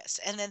looking at this.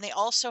 And then they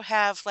also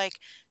have like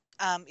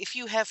if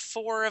you have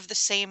 4 of the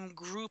same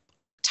group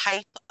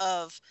type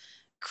of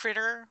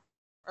critter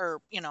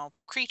or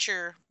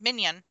creature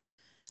minion,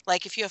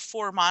 like if you have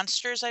 4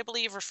 monsters, I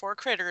believe, or 4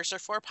 critters or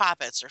 4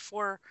 poppets or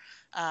 4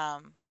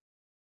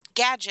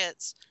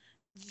 gadgets,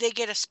 they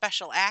get a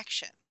special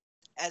action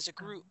as a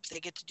group. They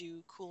get to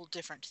do cool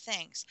different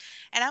things.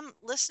 And I'm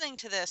listening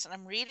to this and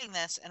I'm reading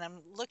this and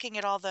I'm looking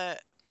at a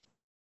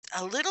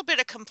little bit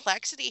of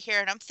complexity here,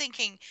 and I'm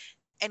thinking,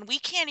 and we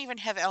can't even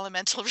have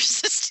elemental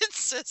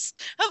resistances.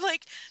 I'm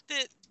like,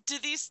 do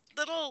these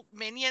little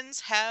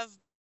minions have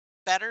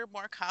better,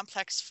 more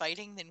complex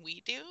fighting than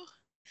we do?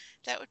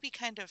 That would be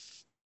kind of,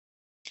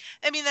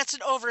 I mean, that's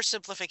an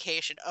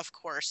oversimplification, of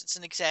course. It's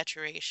an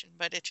exaggeration,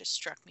 but it just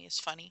struck me as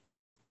funny.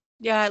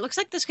 Yeah, it looks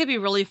like this could be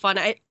really fun.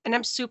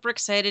 I'm super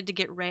excited to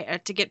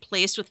get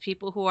placed with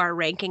people who are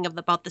ranking of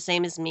about the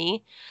same as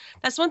me.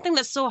 That's one thing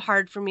that's so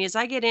hard for me is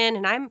I get in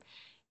and I'm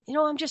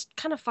just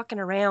kind of fucking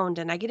around,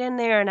 and I get in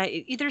there and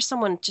either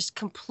someone just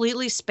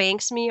completely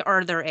spanks me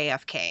or they're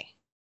AFK.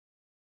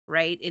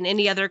 Right? In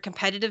any other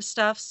competitive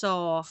stuff.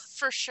 So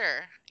for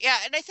sure. Yeah,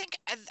 and I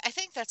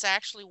think that's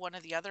actually one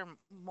of the other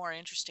more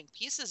interesting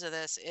pieces of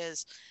this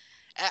is,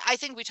 I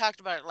think we talked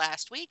about it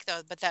last week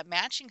though, but that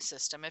matching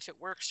system, if it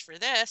works for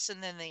this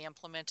and then they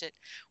implement it,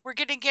 we're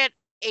going to get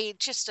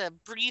just a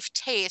brief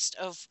taste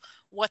of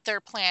what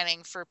they're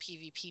planning for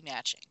PvP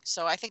matching.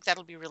 So I think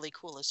that'll be really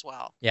cool as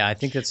well. Yeah, I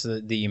think that's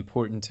the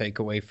important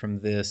takeaway from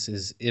this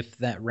is if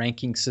that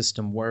ranking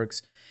system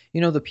works. The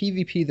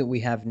PvP that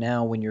we have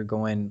now, when you're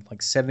going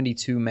like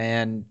 72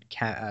 man,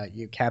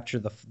 you capture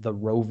the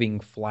roving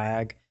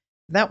flag,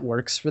 that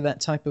works for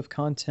that type of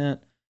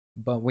content.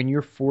 But when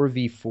you're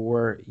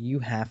 4v4, you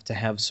have to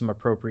have some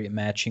appropriate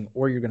matching,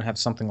 or you're going to have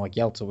something like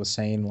Yelta was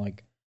saying,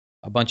 like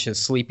a bunch of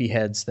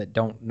sleepyheads that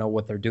don't know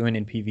what they're doing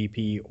in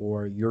PvP,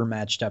 or you're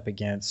matched up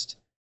against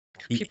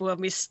people who have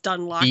me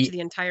stun locked the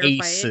entire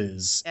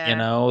aces, fight.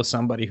 Yeah.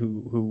 Somebody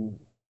who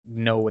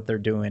know what they're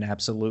doing,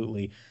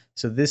 absolutely.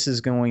 So this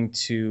is going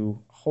to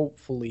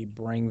hopefully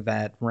bring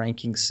that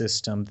ranking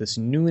system, this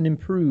new and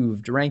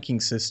improved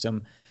ranking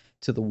system,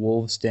 to the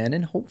Wolves Den,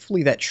 and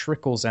hopefully that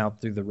trickles out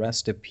through the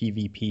rest of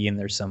PvP, and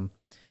there's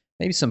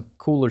maybe some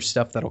cooler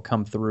stuff that'll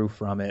come through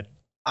from it.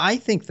 I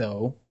think,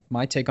 though,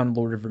 my take on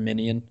Lord of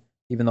Verminion,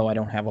 even though I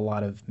don't have a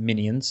lot of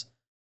minions,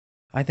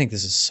 I think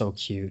this is so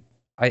cute.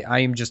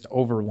 I am just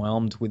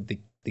overwhelmed with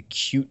the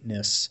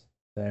cuteness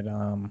that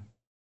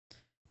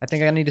I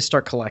think I need to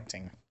start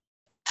collecting.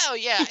 Oh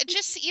yeah,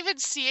 just even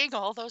seeing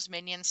all those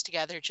minions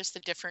together, just the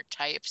different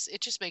types,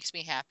 it just makes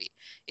me happy.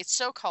 It's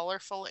so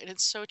colorful and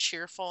it's so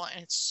cheerful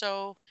and it's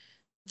so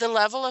the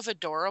level of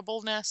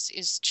adorableness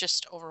is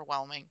just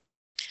overwhelming.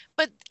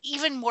 But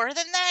even more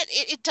than that,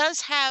 it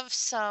does have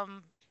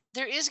some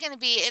there is going to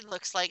be, it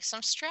looks like,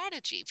 some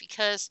strategy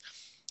because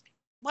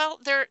well,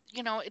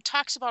 it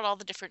talks about all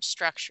the different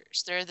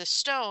structures. There are the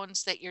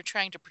stones that you're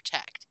trying to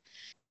protect.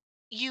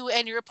 You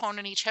and your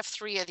opponent each have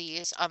three of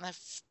these on the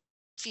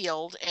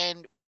field,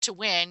 and to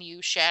win,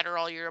 you shatter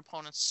all your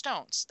opponent's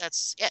stones.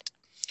 That's it.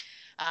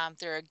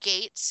 There are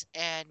gates,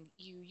 and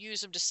you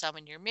use them to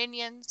summon your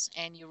minions.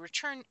 And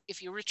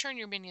if you return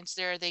your minions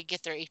there, they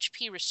get their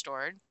HP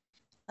restored.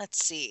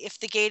 Let's see. If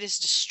the gate is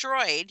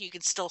destroyed, you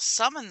can still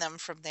summon them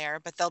from there,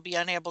 but they'll be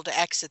unable to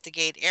exit the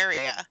gate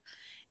area.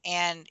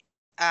 And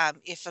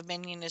if a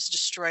minion is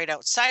destroyed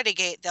outside a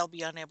gate, they'll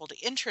be unable to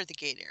enter the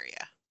gate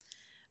area.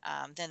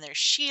 Then there's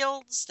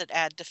shields that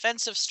add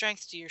defensive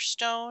strength to your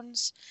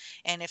stones.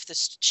 And if the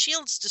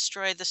shield's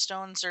destroyed, the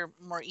stones are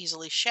more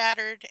easily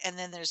shattered. And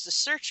then there's the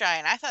search eye.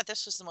 And I thought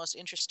this was the most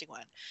interesting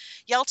one.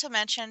 Yelta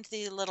mentioned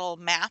the little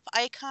map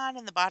icon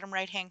in the bottom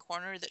right-hand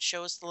corner that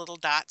shows the little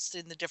dots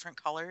in the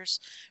different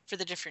colors for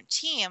the different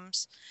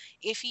teams.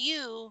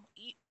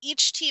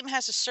 Each team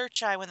has a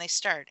search eye when they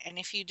start. And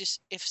if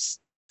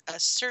a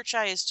search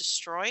eye is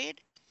destroyed,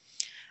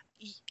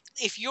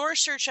 if your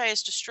search eye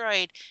is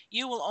destroyed,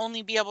 you will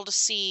only be able to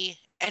see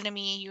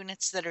enemy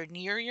units that are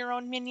near your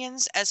own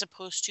minions as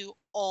opposed to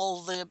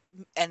all the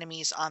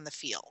enemies on the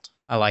field.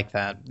 I like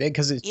that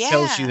because it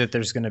tells you that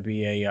there's going to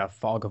be a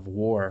fog of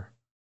war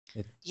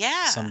to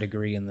some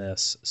degree in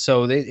this.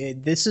 So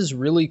this is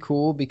really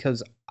cool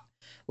because,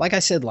 like I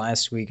said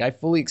last week, I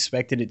fully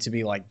expected it to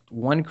be like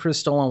one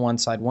crystal on one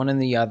side, one on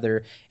the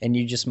other, and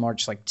you just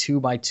march like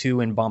 2 by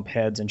 2 and bump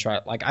heads and try.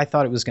 Like I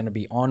thought it was going to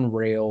be on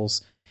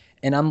rails.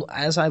 And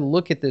as I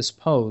look at this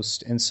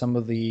post and some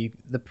of the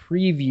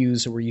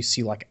previews where you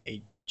see like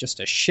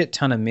just a shit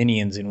ton of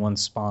minions in one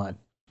spot,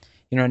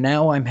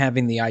 now I'm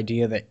having the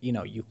idea that,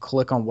 you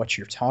click on what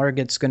your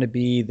target's going to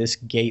be. This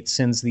gate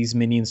sends these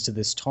minions to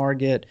this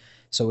target.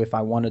 So if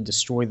I want to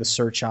destroy the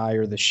search eye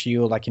or the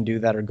shield, I can do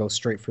that or go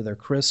straight for their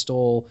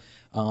crystal.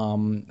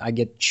 I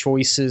get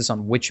choices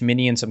on which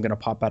minions I'm going to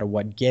pop out of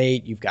what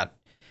gate. You've got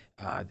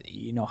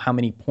how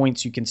many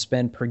points you can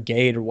spend per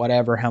gate or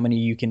whatever, how many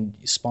you can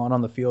spawn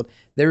on the field.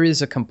 There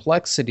is a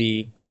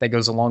complexity that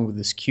goes along with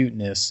this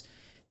cuteness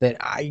that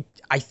I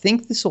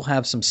think this will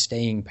have some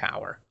staying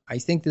power. I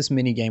think this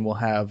minigame will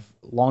have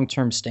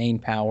long-term staying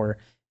power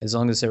as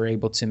long as they're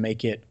able to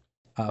make it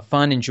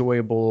fun,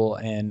 enjoyable,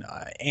 and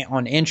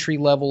on entry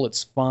level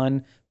it's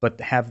fun,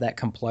 but have that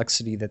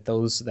complexity that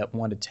those that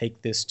want to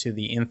take this to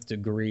the nth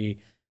degree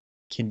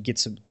can get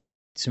some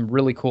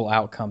really cool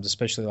outcomes,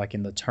 especially like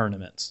in the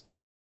tournaments.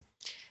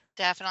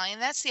 Definitely.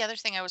 And that's the other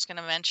thing I was going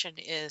to mention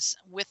is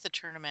with the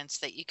tournaments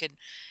that you could,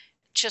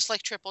 just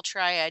like Triple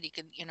Triad, you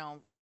could,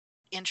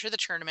 enter the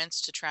tournaments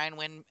to try and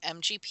win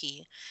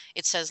MGP.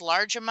 It says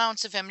large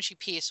amounts of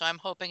MGP, so I'm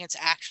hoping it's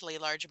actually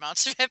large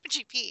amounts of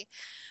MGP.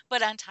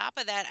 But on top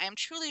of that, I'm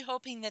truly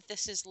hoping that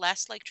this is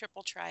less like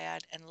Triple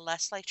Triad and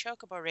less like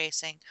Chocobo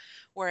Racing,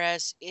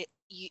 whereas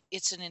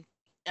it's an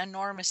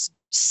enormous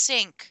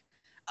sink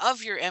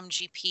of your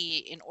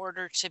MGP in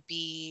order to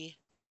be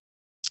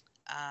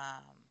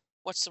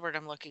what's the word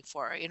I'm looking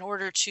for? In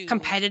order to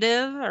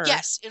competitive,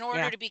 in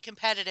order to be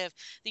competitive,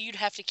 that you'd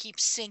have to keep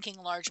sinking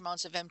large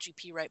amounts of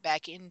MGP right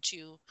back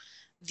into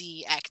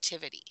the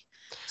activity.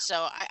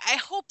 So I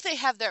hope they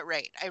have that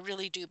right. I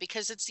really do,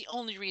 because it's the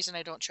only reason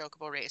I don't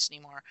Chocobo race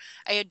anymore.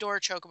 I adore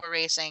Chocobo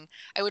racing.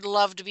 I would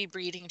love to be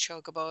breeding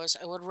Chocobos.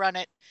 I would run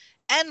it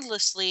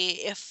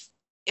endlessly if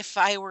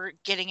I were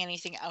getting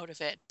anything out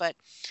of it. But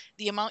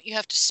the amount you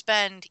have to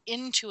spend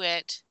into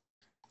it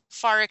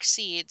far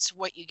exceeds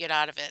what you get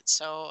out of it.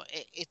 So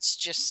it's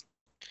just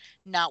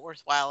not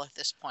worthwhile at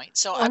this point.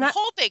 So I'm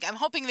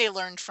hoping they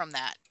learned from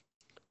that.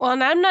 Well,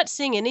 and I'm not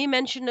seeing any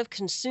mention of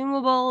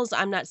consumables.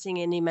 I'm not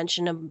seeing any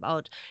mention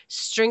about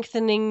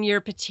strengthening your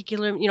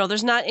particular,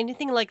 there's not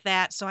anything like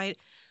that. So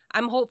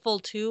I'm hopeful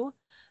too.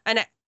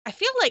 And I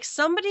feel like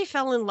somebody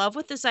fell in love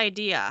with this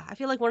idea. I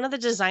feel like one of the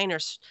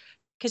designers,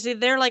 because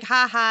they're like,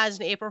 haha, it's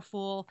an April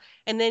Fool.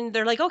 And then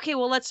they're like, okay,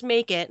 well, let's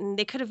make it. And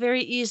they could have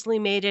very easily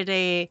made it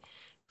a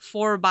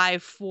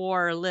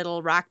 4x4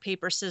 little rock,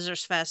 paper,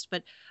 scissors fest.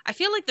 But I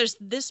feel like there's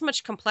this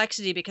much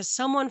complexity because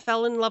someone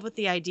fell in love with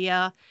the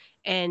idea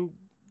and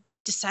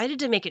decided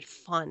to make it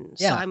fun.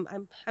 Yeah.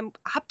 So I'm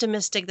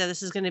optimistic that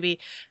this is going to be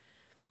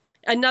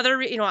another,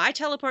 I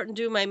teleport and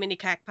do my mini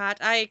Cactpot.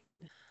 I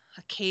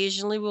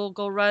occasionally will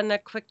go run a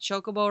quick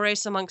Chocobo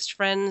race amongst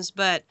friends,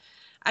 but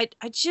I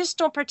just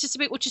don't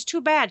participate, which is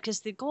too bad because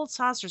the gold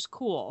saucer's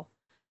cool.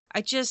 I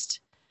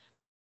just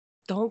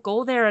don't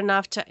go there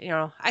enough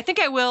to, I think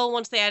I will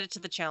once they add it to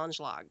the challenge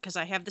log, because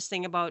I have this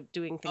thing about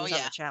doing things on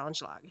the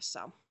challenge log. So,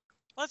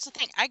 well, that's the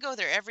thing. I go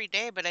there every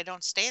day, but I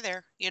don't stay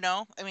there.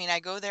 I mean, I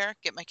go there,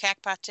 get my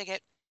Cactpot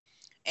ticket,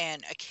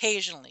 and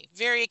occasionally,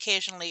 very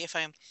occasionally, if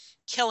I'm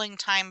killing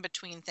time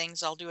between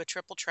things, I'll do a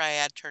Triple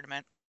Triad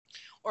tournament,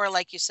 or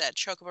like you said,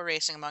 chocobo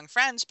racing among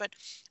friends. But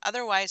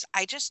otherwise,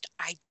 I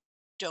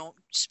don't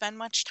spend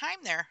much time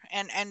there.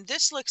 And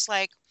this looks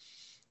like,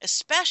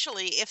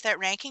 especially if that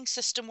ranking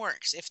system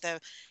works, if the,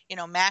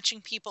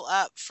 matching people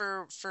up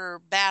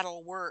for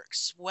battle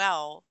works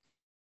well,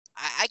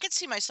 I could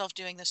see myself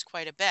doing this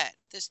quite a bit.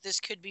 This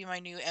could be my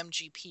new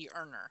MGP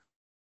earner.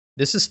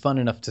 This is fun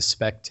enough to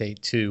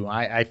spectate too.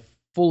 I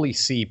fully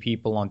see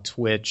people on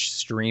Twitch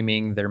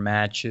streaming their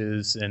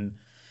matches, and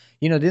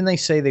didn't they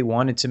say they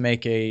wanted to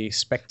make a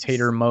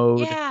spectator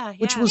mode? Yeah,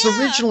 which was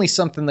originally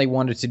something they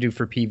wanted to do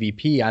for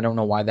PvP. I don't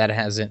know why that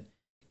hasn't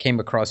came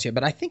across yet,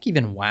 but I think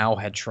even WoW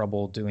had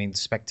trouble doing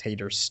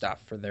spectator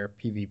stuff for their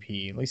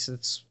PvP. At least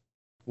it's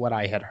what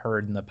I had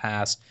heard in the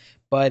past.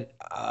 But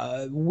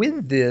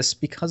with this,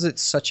 because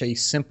it's such a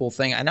simple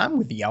thing, and I'm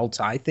with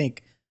Yelta, I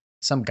think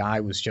some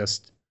guy was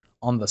just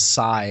on the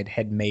side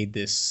had made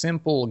this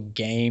simple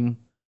game,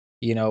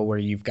 where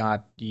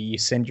you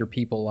send your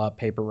people up,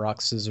 paper,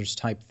 rock, scissors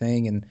type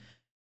thing. And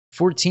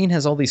 14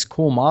 has all these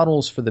cool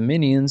models for the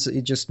minions.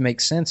 It just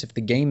makes sense if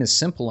the game is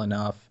simple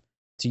enough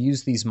to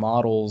use these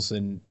models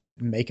and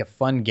make a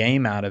fun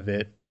game out of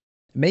it.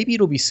 Maybe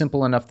it'll be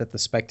simple enough that the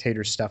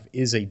spectator stuff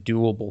is a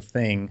doable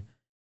thing.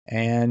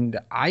 And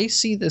I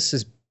see this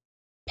as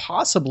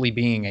possibly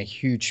being a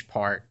huge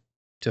part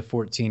to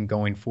 14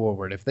 going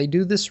forward. If they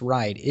do this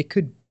right, it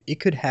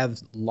could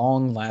have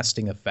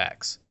long-lasting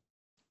effects.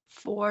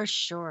 For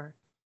sure.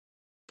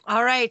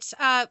 All right.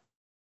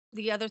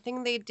 The other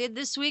thing they did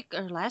this week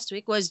or last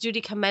week was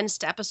Duty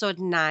Commenced episode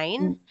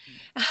 9.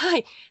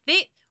 I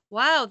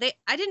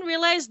didn't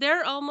realize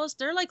they're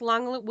like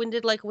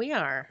long-winded like we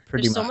are.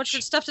 There's so much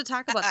good stuff to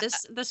talk about.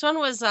 This one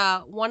was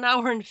 1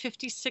 hour and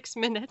 56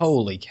 minutes.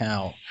 Holy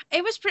cow.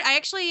 It was I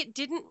actually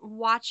didn't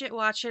watch it.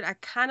 I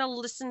kind of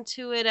listened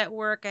to it at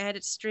work. I had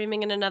it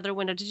streaming in another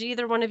window. Did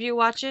either one of you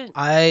watch it?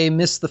 I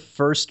missed the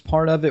first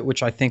part of it,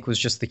 which I think was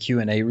just the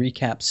Q&A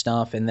recap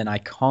stuff, and then I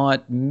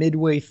caught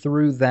midway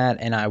through that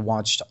and I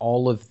watched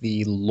all of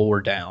the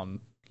lore down,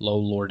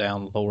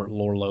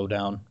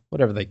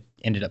 whatever they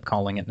ended up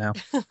calling it now.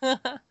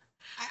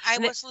 I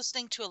was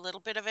listening to a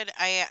little bit of it.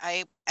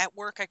 I at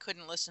work I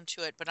couldn't listen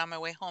to it, but on my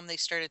way home they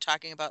started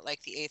talking about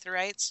like the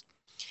Aetherites,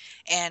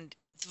 and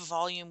the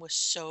volume was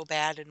so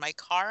bad in my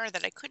car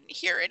that I couldn't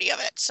hear any of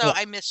it. So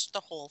I missed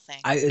the whole thing.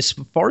 As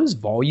far as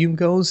volume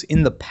goes,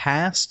 in the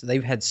past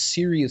they've had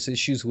serious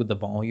issues with the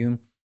volume.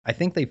 I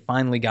think they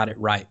finally got it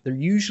right. There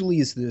usually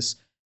is this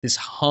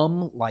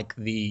hum, like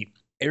the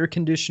air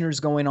conditioner's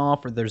going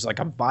off, or there's like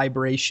a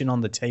vibration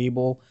on the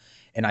table.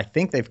 And I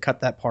think they've cut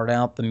that part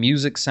out. The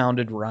music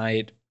sounded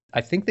right.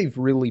 I think they've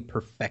really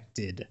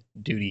perfected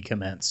Duty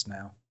Commenced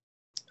now.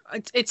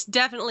 It's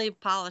definitely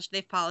polished.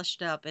 They've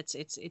polished it up. It's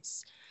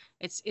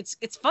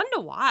fun to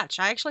watch.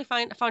 I actually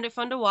found it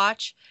fun to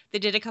watch. They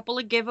did a couple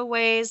of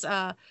giveaways.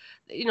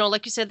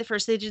 Like you said,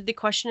 they did the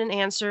question and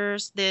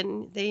answers.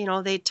 Then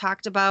they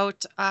talked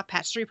about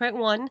patch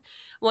 3.1.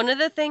 One of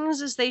the things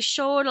is they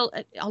showed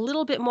a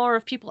little bit more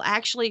of people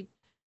actually.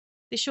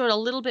 They showed a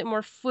little bit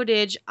more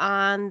footage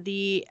on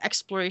the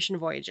exploration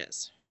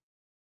voyages.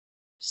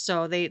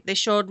 So they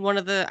showed one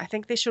of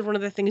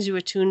the things you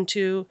attune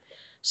to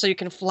so you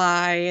can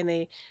fly, and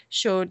they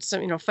showed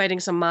some,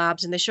 fighting some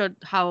mobs, and they showed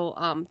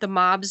how the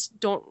mobs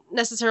don't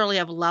necessarily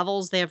have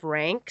levels, they have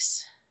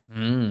ranks.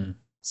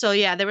 So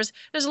yeah, there's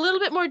a little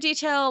bit more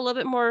detail, a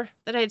little bit more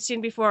that I had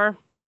seen before.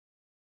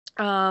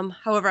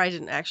 However, I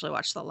didn't actually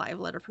watch the live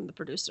letter from the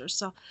producers,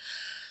 so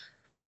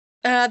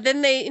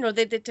then they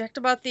talked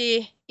about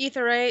the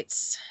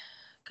Aetherites,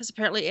 because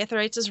apparently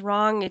Aetherites is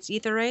wrong. It's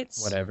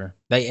Aetherites. Whatever.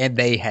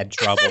 They had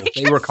trouble.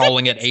 They were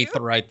calling it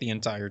Aetherite the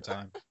entire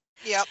time.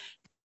 Yep.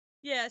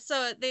 Yeah,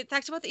 so they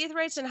talked about the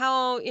Aetherites and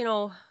how,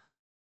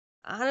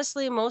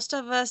 honestly, most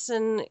of us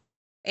in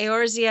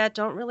Eorzea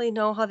don't really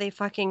know how they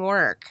fucking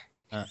work.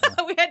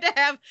 We had to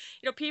have,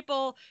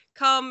 people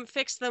come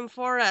fix them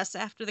for us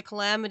after the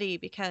calamity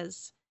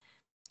because...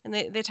 And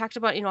they talked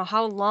about,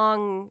 how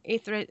long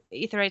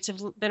Aetherites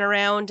have been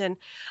around. And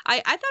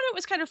I thought it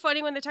was kind of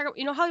funny when they talk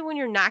about, how when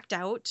you're knocked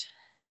out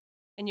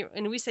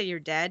and we say you're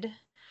dead,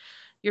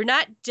 you're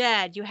not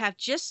dead. You have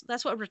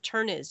that's what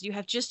return is. You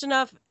have just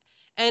enough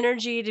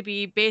energy to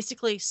be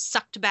basically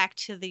sucked back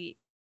to the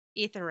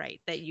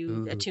Aetherite that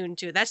you attune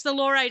to. That's the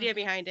lore idea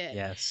behind it.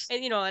 Yes.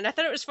 And, and I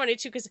thought it was funny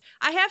too, because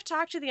I have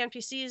talked to the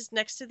NPCs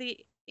next to the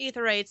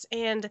Aetherites,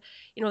 and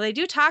they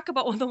do talk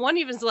about the one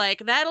even's like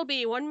that'll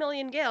be 1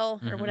 million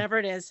gil or whatever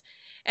it is,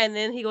 and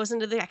then he goes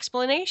into the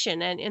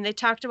explanation, and they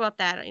talked about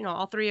that.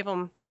 All three of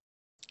them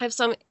have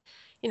some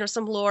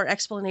some lore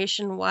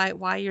explanation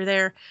why you're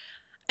there,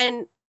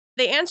 and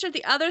they answered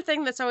the other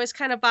thing that's always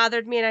kind of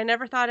bothered me, and I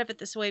never thought of it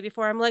this way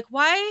before. I'm like,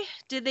 why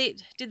did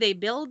they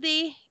build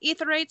the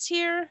Aetherites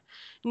here?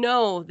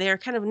 No, they're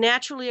kind of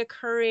naturally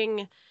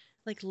occurring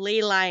like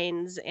ley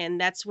lines, and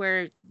that's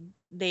where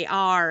they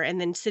are, and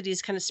then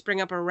cities kind of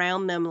spring up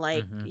around them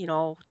like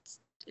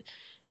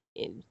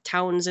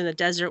towns in the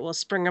desert will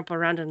spring up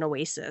around an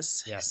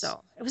oasis. Yes.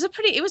 So it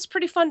was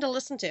pretty fun to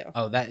listen to.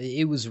 Oh, that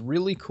it was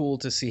really cool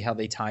to see how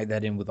they tied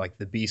that in with like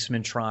the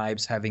Beastmen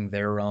tribes having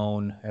their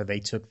own. They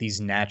took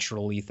these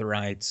natural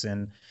Aetherites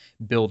and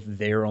built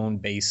their own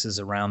bases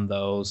around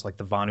those, like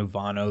the Vanu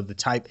Vano,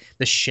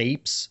 the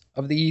shapes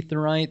of the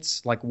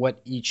Aetherites, like what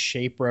each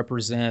shape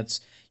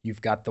represents.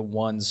 You've got the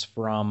ones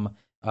from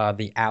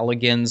the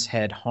Alligans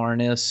had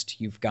harnessed.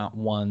 You've got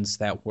ones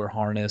that were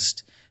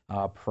harnessed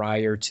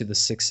prior to the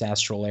Sixth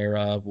Astral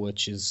Era,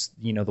 which is,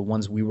 the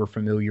ones we were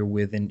familiar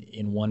with in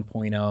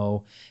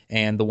 1.0,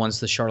 and the ones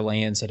the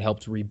Charlayans had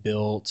helped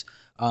rebuild.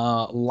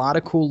 A lot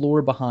of cool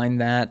lore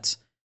behind that.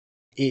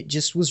 It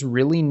just was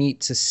really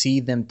neat to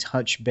see them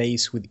touch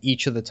base with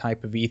each of the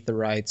type of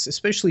Aetherites,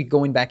 especially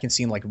going back and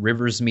seeing like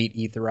Rivers meet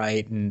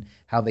Aetherite and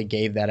how they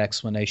gave that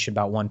explanation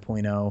about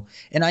 1.0.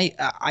 And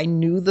I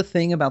knew the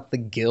thing about the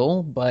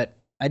Gill, but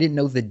I didn't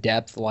know the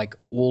depth. Like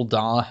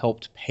Ul'dah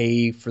helped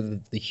pay for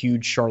the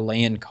huge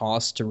Charlayan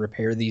cost to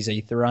repair these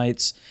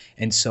Aetherites,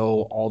 and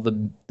so all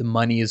the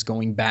money is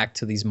going back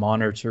to these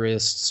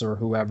monetarists or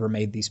whoever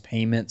made these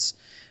payments.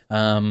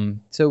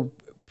 So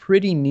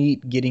pretty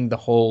neat getting the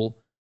whole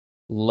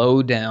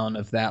lowdown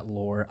of that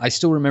lore. I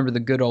still remember the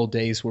good old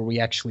days where we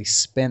actually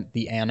spent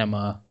the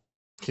anima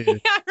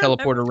to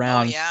teleport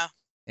around. Oh, yeah.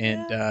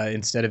 And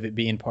instead of it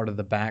being part of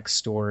the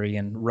backstory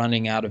and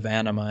running out of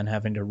anima and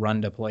having to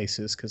run to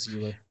places because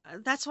you were.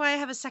 That's why I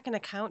have a second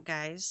account,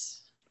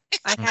 guys.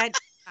 I had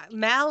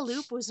Mal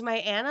Loop was my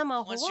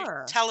anima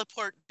whore.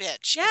 Teleport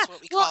bitch. Yeah. Is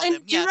what we called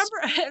him. Do you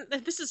remember?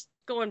 This is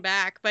going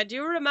back, but do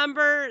you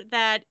remember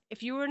that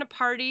if you were in a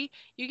party,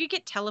 you could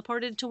get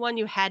teleported to one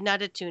you had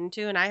not attuned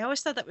to? And I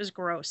always thought that was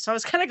gross. So I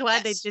was kind of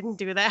glad they didn't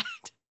do that.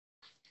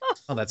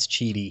 Oh, that's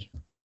cheaty.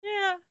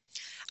 Yeah.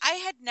 I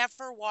had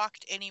never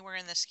walked anywhere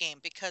in this game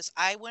because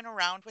I went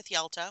around with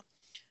Yelta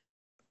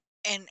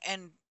and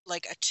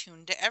like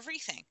attuned to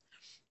everything.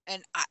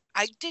 And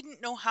I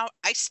didn't know how,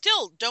 I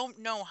still don't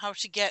know how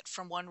to get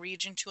from one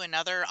region to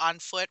another on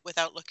foot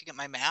without looking at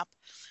my map.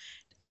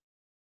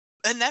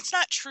 And that's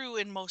not true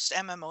in most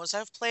MMOs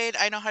I've played.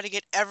 I know how to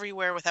get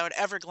everywhere without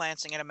ever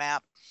glancing at a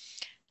map.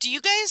 Do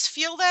you guys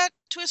feel that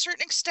to a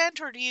certain extent,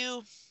 or do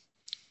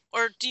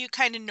you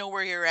kind of know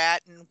where you're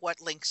at and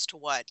what links to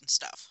what and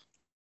stuff?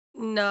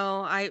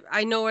 No,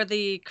 I know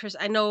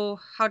I know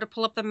how to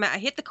pull up the map. I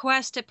hit the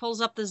quest, it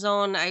pulls up the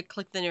zone. I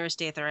click the nearest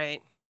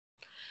Aetherite.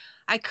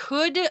 I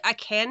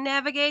can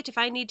navigate if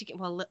I need to get.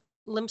 Well,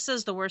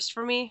 Limsa's the worst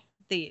for me.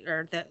 The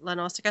La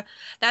Gnostica,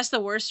 that's the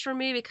worst for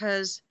me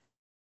because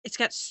it's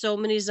got so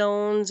many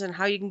zones, and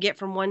how you can get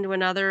from one to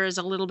another is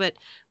a little bit.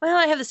 Well,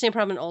 I have the same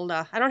problem in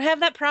Ul'dah. I don't have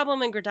that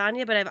problem in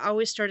Gridania, but I've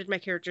always started my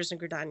characters in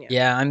Gridania.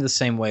 Yeah, I'm the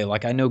same way.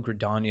 Like, I know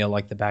Gridania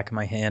like the back of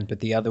my hand, but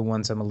the other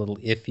ones I'm a little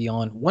iffy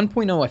on.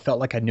 1.0, I felt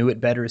like I knew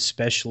it better,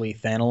 especially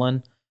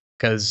Thanalan,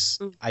 because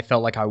I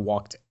felt like I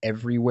walked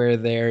everywhere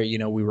there.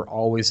 We were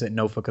always at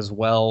Nofaka's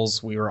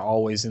Wells. We were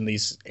always in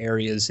these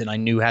areas, and I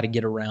knew how to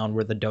get around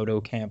where the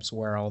dodo camps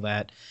were, all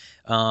that.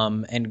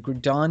 And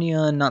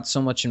Gridania, not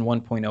so much in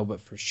 1.0, but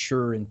for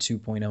sure in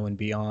 2.0 and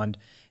beyond.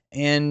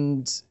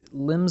 And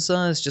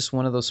Limsa is just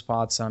one of those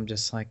spots I'm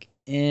just like,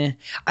 eh.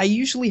 I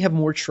usually have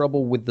more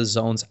trouble with the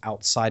zones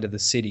outside of the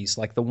cities,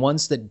 like the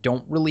ones that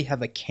don't really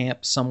have a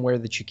camp somewhere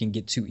that you can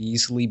get to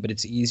easily, but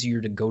it's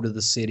easier to go to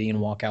the city and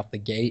walk out the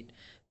gate.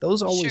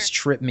 Those always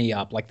trip me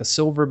up, like the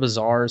Silver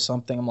Bazaar or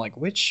something. I'm like,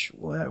 where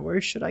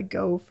should I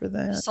go for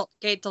that?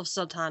 Gate of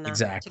Sultana.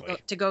 Exactly.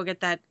 To go get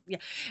that. Yeah.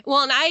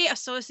 Well, and I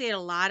associate a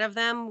lot of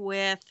them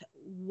with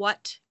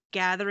what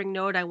gathering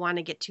node I want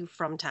to get to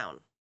from town.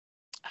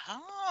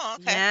 Oh,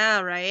 okay.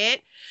 Yeah,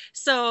 right.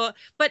 So,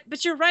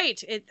 but you're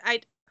right.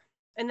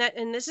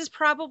 And this is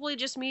probably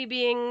just me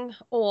being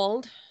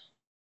old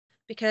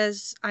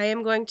because I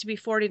am going to be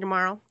 40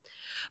 tomorrow.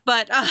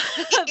 But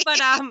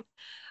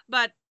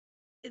but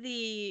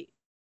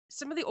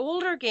some of the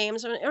older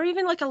games, or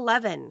even like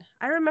 11,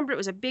 I remember it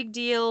was a big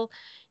deal,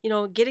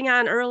 getting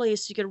on early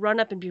so you could run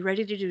up and be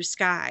ready to do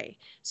Sky.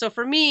 So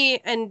for me,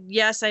 and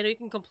yes, I know you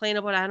can complain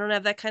about I don't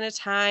have that kind of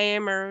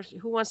time, or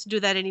who wants to do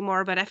that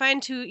anymore, but I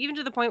find even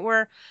to the point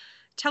where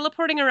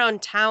teleporting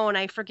around town,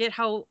 I forget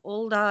how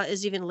Ul'dah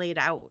is even laid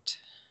out.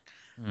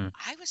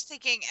 I was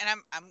thinking,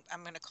 and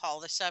I'm going to call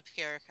this up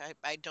here.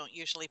 I don't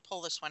usually pull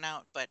this one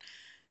out, but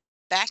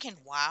back in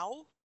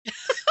WoW,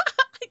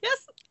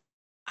 yes,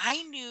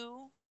 I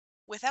knew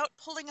without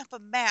pulling up a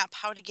map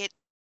how to get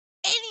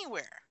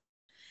anywhere,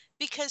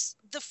 because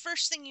the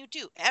first thing you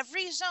do,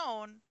 every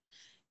zone,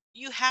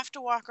 you have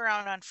to walk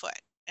around on foot,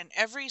 and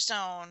every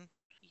zone,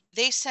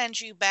 they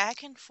send you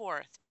back and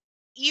forth,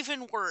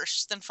 even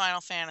worse than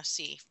Final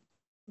Fantasy,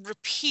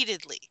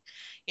 repeatedly.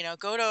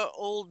 Go to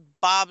old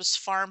Bob's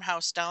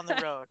farmhouse down the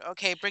road.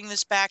 Okay, bring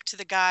this back to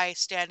the guy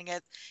standing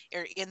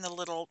in the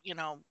little,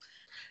 tavern.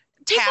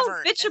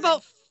 People bitch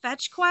about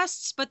fetch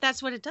quests, but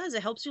that's what it does.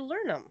 It helps you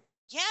learn them.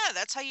 Yeah,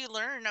 that's how you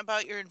learn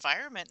about your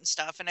environment and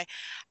stuff. And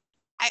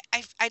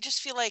I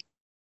just feel like,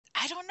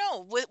 I don't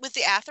know, with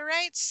the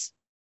Aetherites,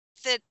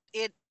 that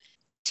it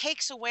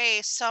takes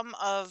away some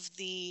of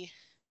the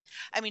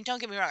I mean, don't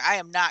get me wrong. I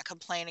am not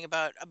complaining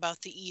about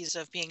the ease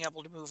of being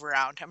able to move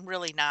around. I'm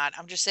really not.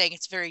 I'm just saying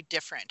it's very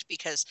different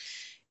because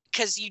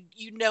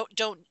you know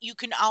don't you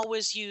can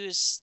always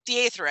use the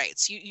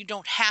Aetherites. You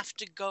don't have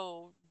to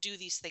go do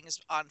these things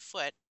on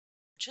foot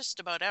just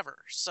about ever.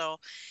 So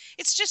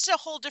it's just a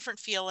whole different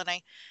feel, and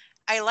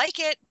I like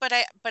it, but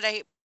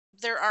I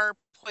there are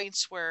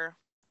points where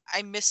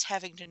I miss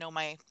having to know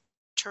my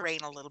terrain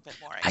a little bit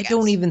more, I I guess.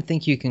 don't even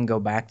think you can go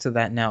back to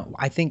that now.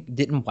 I think,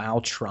 didn't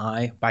WoW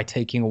try by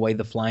taking away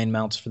the flying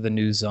mounts for the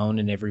new zone,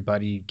 and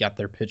everybody got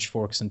their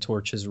pitchforks and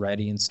torches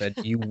ready and said,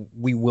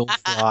 we will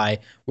fly.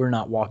 We're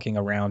not walking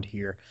around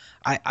here.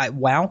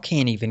 WoW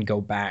can't even go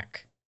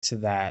back to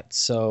that.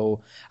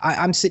 So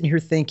I'm sitting here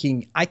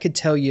thinking I could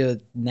tell you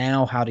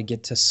now how to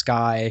get to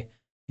Sky,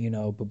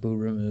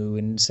 Baburamu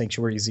and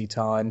Sanctuary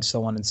Zeta and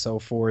so on and so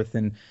forth.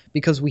 And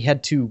because we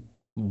had to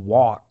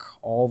walk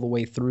all the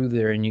way through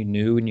there, and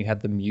you had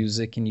the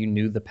music, and you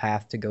knew the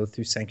path to go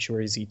through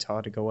Sanctuary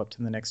Zeta to go up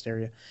to the next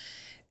area.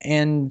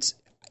 And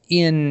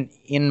in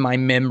my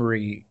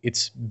memory,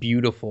 it's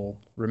beautiful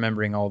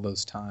remembering all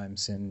those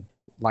times. And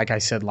like I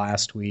said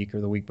last week or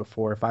the week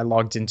before, if I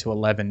logged into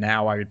 11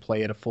 now, I would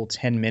play it a full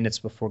 10 minutes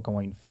before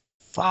going,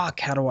 fuck,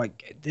 how do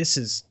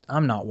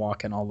I'm not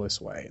walking all this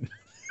way.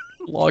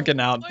 Logging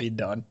out and be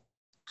done.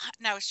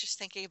 And I was just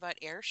thinking about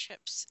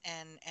airships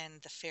and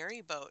the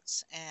ferry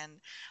boats and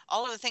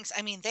all of the things.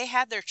 I mean, they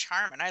had their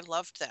charm and I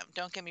loved them.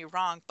 Don't get me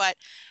wrong, but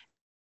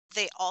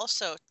they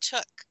also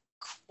took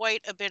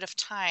quite a bit of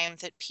time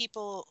that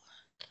people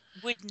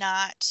would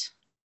not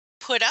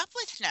put up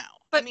with now.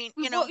 But I mean,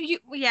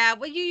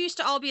 you used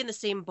to all be in the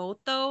same boat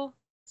though.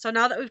 So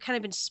now that we've kind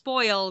of been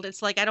spoiled,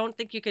 it's like I don't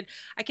think you could.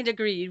 I can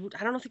agree.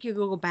 I don't think you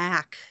could go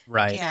back.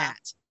 Right. Yeah.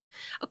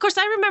 Of course,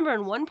 I remember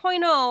in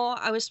 1.0,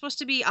 I was supposed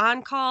to be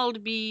on call to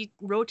be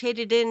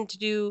rotated in to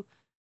do,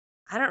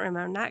 I don't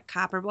remember, not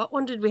Copper. What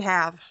one did we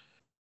have?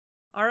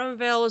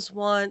 Armvale was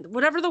one,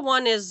 whatever the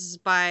one is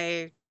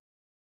by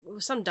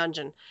some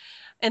dungeon.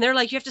 And they're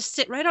like, you have to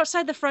sit right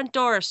outside the front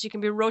door so you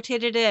can be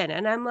rotated in.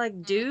 And I'm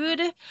like,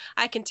 dude,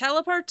 I can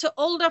teleport to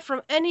Ul'dah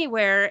from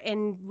anywhere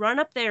and run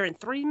up there in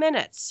 3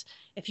 minutes.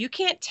 If you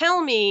can't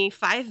tell me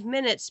 5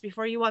 minutes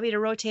before you want me to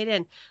rotate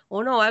in,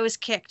 oh no, I was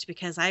kicked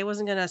because I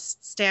wasn't going to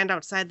stand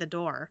outside the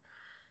door.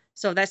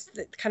 So that's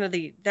kind of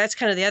the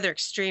other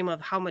extreme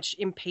of how much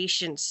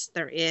impatience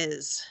there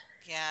is.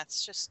 Yeah,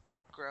 it's just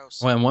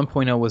gross. Well, and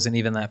 1.0 wasn't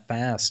even that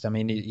fast. I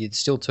mean, it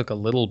still took a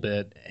little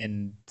bit,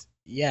 and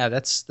yeah,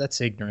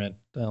 that's ignorant.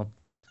 Well,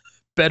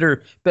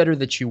 better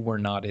that you were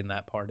not in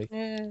that party.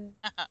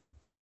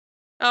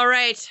 All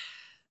right.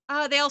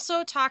 They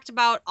also talked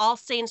about All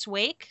Saints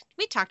Wake.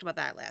 We talked about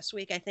that last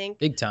week, I think.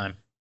 Big time.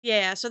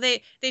 Yeah, so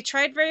they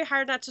tried very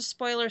hard not to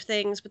spoiler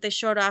things, but they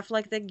showed off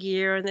like the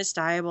gear and the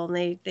stable,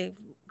 and they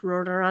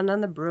rode around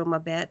on the broom a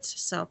bit.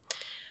 So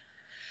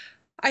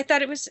I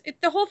thought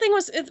the whole thing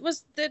was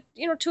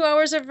 2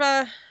 hours of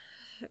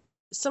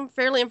some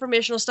fairly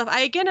informational stuff.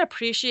 I again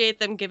appreciate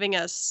them giving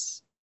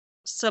us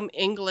some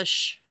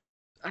English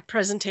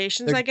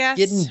presentations. They're I guess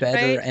getting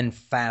better right? and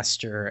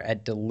faster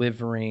at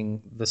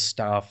delivering the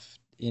stuff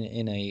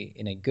in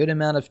a good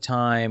amount of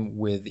time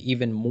with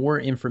even more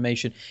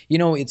information.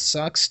 It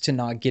sucks to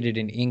not get it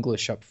in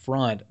English up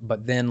front,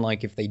 but then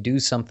like if they do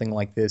something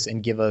like this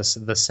and give us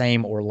the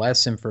same or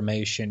less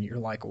information, you're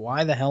like,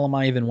 why the hell am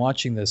I even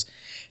watching this?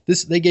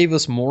 They gave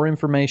us more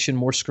information,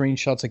 more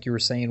screenshots, like you were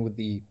saying with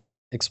the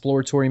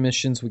exploratory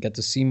missions. We got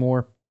to see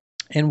more,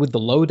 and with the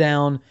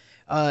lowdown,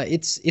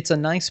 it's a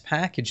nice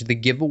package. The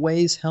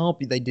giveaways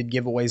help. They did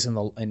giveaways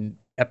in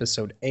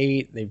episode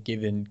 8. They've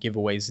given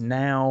giveaways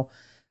now.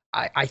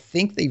 I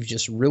think they've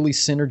just really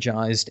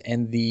synergized,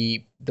 and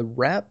the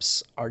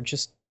reps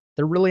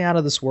they're really out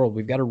of this world.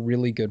 We've got a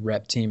really good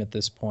rep team at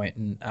this point,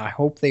 and I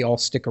hope they all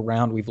stick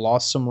around. We've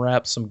lost some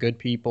reps, some good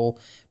people,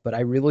 but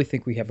I really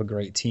think we have a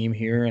great team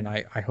here, and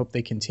I hope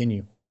they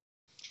continue.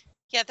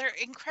 Yeah, they're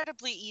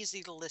incredibly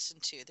easy to listen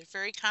to. They're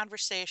very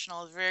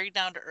conversational, very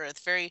down to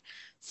earth, very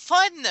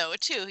fun though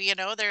too.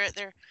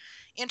 They're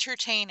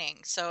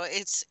entertaining. So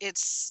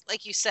it's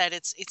like you said,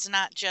 it's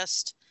not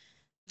just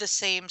the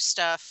same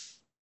stuff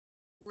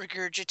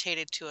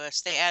regurgitated to us.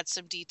 They add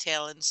some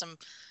detail and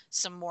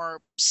some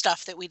more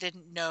stuff that we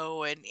didn't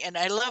know, and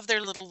I love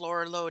their little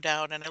lore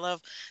lowdown, and I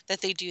love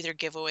that they do their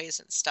giveaways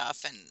and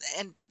stuff,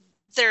 and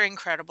they're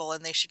incredible,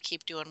 and they should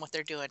keep doing what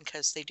they're doing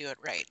because they do it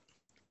right.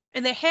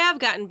 And they have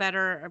gotten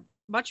better,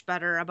 much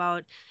better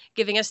about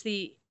giving us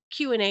the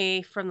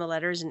Q&A from the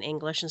letters in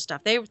English and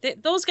stuff.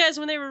 Those guys,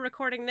 when they were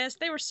recording this,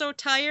 they were so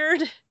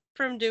tired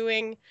from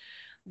doing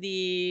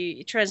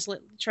the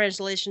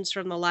translations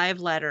from the live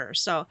letter.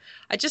 So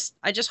I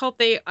just hope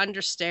they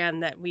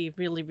understand that we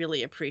really,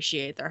 really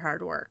appreciate their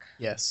hard work.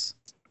 Yes.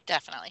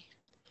 Definitely.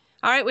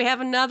 All right, we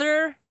have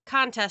another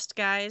contest,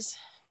 guys.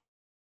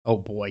 Oh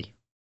boy.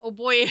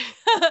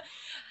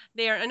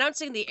 They are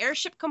announcing the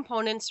Airship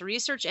Components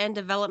Research and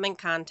Development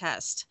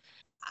Contest.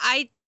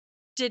 I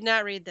did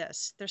not read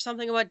this. There's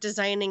something about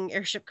designing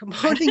airship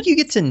components. I think you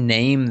get to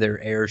name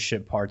their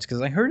airship parts, because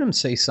I heard him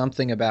say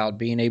something about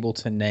being able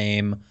to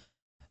name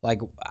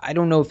Like, I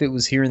don't know if it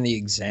was here in the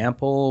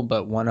example,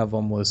 but one of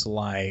them was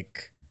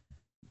like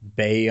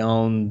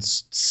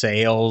Bayonne's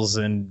sails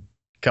and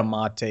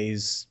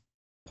Kamate's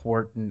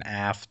port and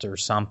aft or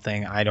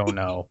something. I don't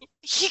know.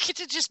 You get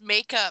to just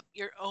make up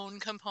your own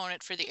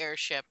component for the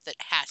airship that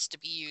has to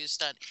be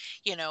used on,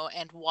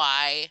 and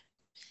why.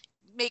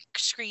 Make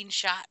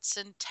screenshots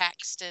and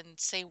text and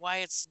say why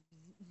it's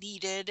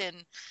needed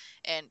and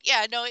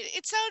yeah, no,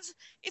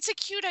 it's a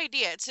cute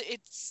idea.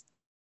 It's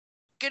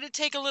gonna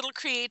take a little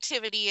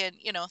creativity and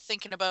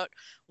thinking about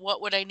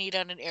what would I need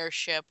on an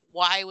airship,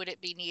 why would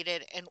it be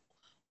needed, and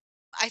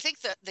I think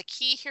the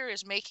key here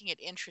is making it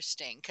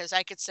interesting because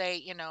I could say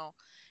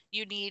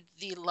you need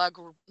the lug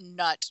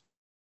nut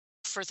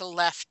for the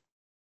left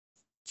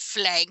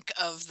flank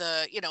of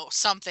the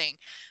something,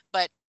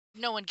 but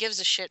no one gives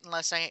a shit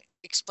unless I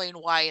explain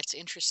why it's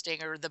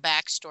interesting or the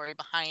backstory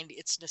behind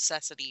its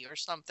necessity or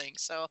something.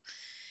 So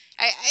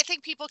I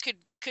think people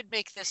could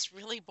make this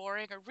really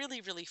boring or really,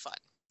 really fun.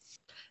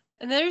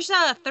 And there's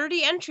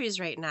 30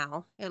 entries right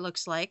now, it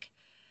looks like.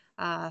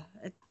 And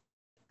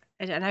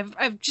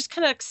I've just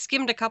kind of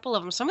skimmed a couple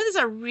of them. Some of these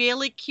are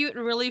really cute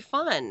and really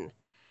fun.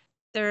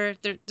 There's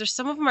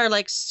some of them are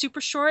like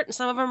super short, and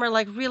some of them are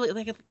like really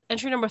like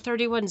entry number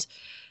 31's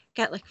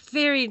got like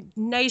very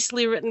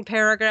nicely written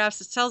paragraphs.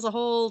 It tells a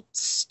whole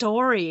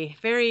story.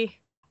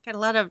 Got a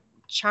lot of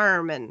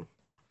charm, and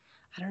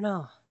I don't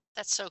know.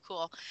 That's so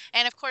cool.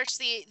 And of course,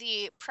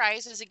 the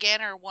prizes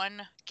again are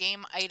one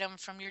game item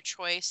from your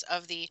choice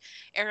of the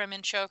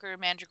Aramin choker,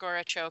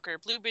 Mandragora choker,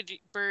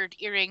 Bluebird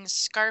earrings,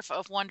 Scarf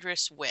of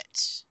Wondrous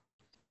Wit.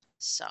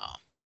 So,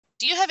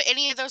 do you have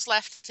any of those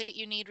left that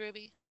you need,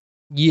 Ruby?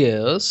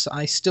 Yes,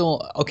 I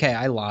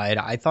lied.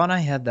 I thought I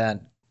had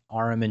that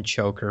Aramin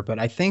choker, but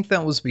I think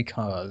that was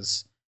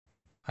because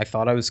I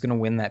thought I was going to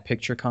win that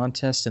picture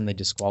contest and they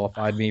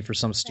disqualified me for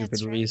some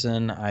stupid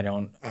reason. I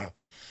don't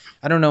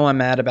know. I'm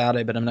mad about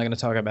it, but I'm not going to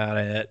talk about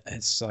it.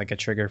 It's like a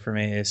trigger for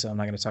me, so I'm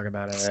not going to talk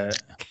about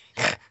it.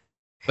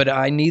 But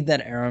I need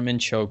that Aramin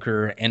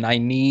choker, and I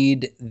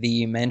need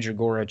the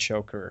Mandragora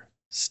choker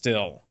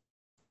still.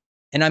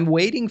 And I'm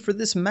waiting for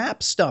this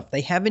map stuff.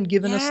 They haven't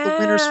given us the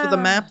winners for the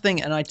map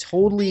thing, and I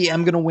totally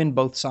am going to win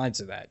both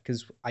sides of that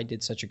because I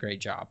did such a great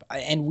job.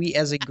 And we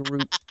as a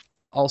group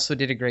also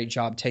did a great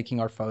job taking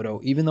our photo,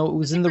 even though it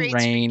was in the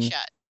rain. It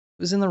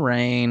was in the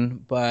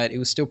rain, but it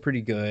was still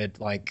pretty good.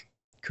 Like,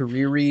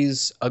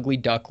 Kariri's Ugly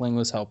Duckling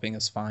was helping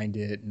us find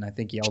it, and I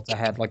think Yelta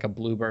had like a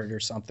bluebird or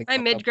something.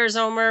 Midgar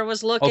Zomer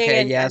was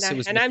looking,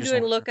 and I'm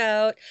doing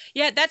Lookout.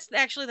 Yeah, that's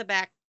actually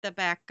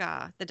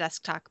the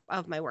desktop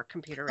of my work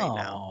computer right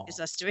now is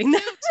us doing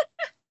that.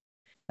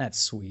 That's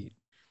sweet.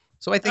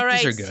 So I think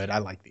these are good. I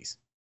like these.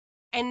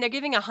 And they're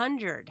giving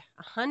 100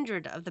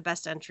 of the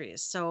best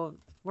entries. So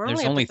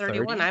there's only up to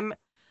 31. 30?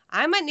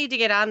 I might need to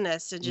get on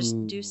this and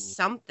just do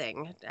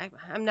something.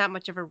 I'm not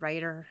much of a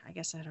writer. I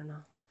guess I don't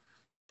know.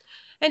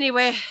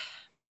 Anyway,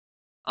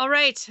 all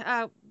right.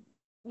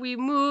 We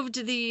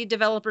moved the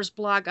developer's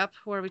blog up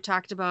where we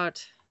talked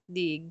about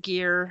the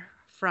gear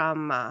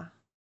from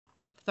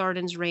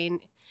Thoradin's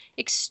Reign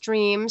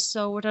Extreme.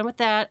 So we're done with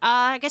that.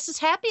 I guess it's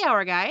happy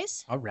hour,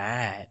 guys. All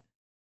right.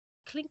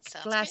 Clink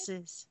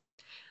glasses.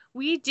 Good.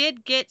 We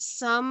did get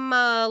some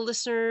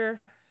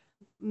listener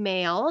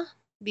mail.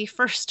 The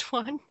first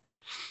one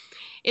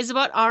is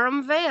about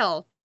Aurum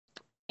Vale.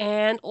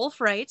 And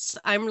Ulf writes,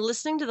 I'm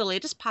listening to the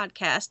latest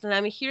podcast, and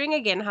I'm hearing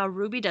again how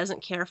Ruby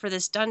doesn't care for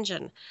this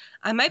dungeon.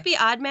 I might be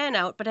odd man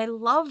out, but I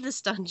love this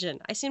dungeon.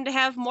 I seem to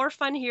have more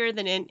fun here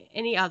than in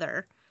any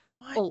other.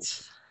 What?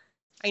 Ulf.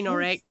 I know,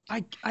 right?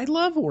 I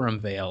love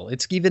Aurum Vale.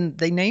 It's even,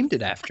 they named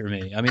it after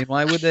me. I mean,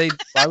 why would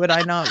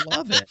I not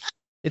love it?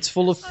 It's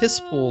full of piss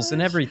pools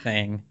and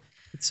everything.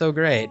 It's so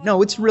great.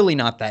 No, it's really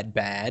not that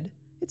bad.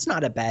 It's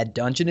not a bad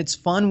dungeon. It's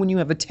fun when you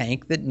have a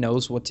tank that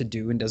knows what to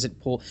do and doesn't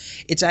pull.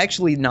 It's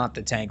actually not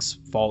the tank's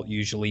fault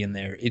usually in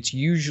there. It's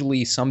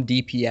usually some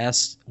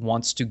DPS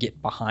wants to get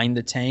behind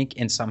the tank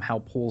and somehow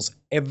pulls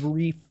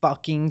every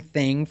fucking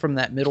thing from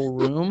that middle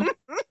room.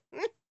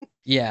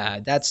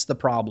 Yeah, that's the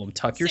problem.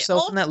 Tuck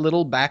yourself in that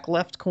little back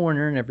left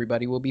corner and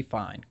everybody will be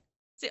fine.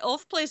 See,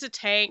 Ulf plays a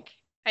tank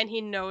and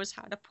he knows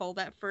how to pull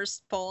that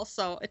first pull.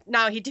 So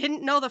now he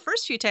didn't know the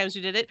first few times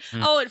we did it.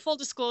 Oh, and full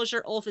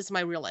disclosure, Ulf is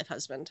my real life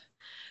husband.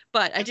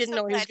 But I didn't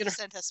know he was going to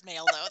send us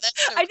mail though.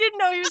 That's so I didn't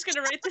know he was going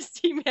to write this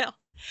email.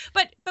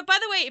 But by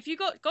the way, if you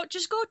go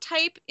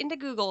type into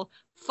Google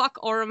fuck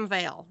Aurum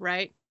Vale,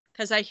 right?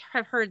 Because I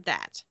have heard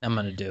that. I'm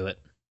going to do it.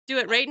 Do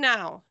it right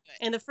now.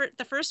 And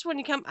the first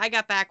one I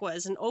got back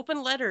was an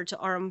open letter to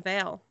Aurum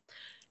Vale.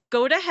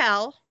 Go to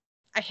hell.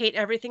 I hate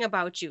everything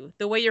about you.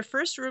 The way your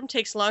first room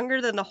takes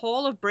longer than the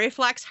whole of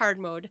Brayflax hard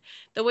mode.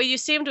 The way you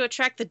seem to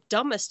attract the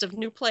dumbest of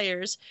new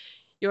players.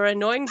 Your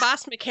annoying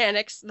boss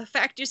mechanics. The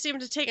fact you seem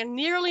to take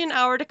nearly an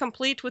hour to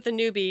complete with a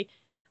newbie.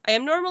 I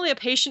am normally a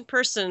patient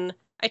person.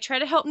 I try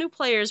to help new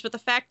players, but the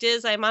fact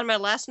is I am on my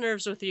last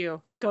nerves with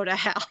you. Go to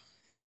hell.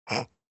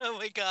 Oh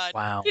my god.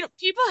 Wow.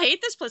 People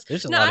hate this place.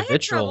 There's a lot of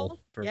vitriol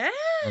for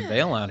Aurum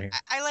Vale out here.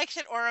 I like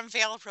that Aurum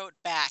Vale wrote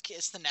back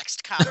is the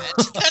next comment.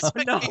 That's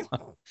no.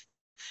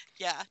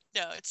 Yeah,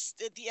 no, it's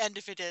at the end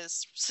of it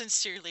is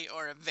sincerely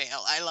Aurum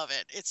Vale. I love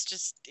it.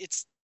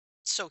 It's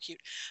so cute.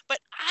 But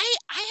I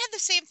had the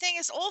same thing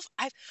as Ulf.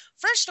 I've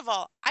First of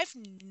all, I've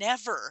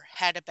never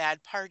had a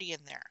bad party in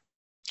there.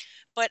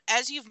 But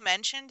as you've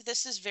mentioned,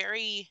 this is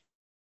very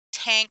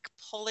tank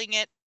pulling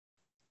it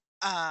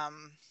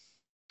um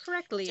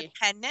Correctly.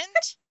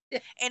 dependent.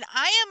 And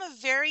I am a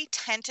very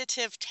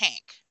tentative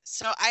tank.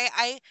 So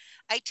I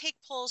take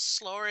pulls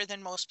slower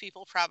than most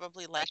people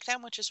probably like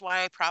them, which is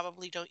why I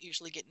probably don't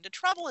usually get into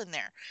trouble in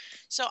there.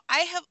 So I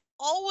have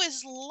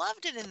always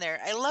loved it in there.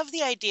 I love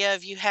the idea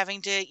of you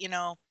having to,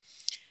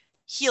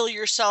 heal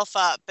yourself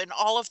up and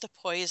all of the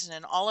poison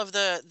and all of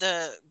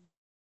the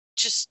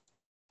just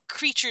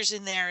creatures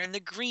in there and the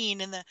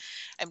green and the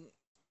um,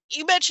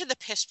 you mentioned the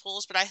piss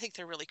pools, but I think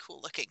they're really cool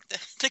looking.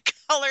 The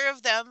color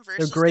of them They're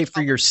versus the great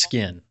for your colorful.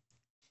 skin.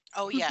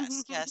 Oh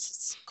yes, yes,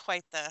 it's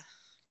quite the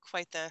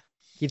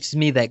Gives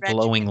me that regimen.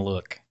 glowing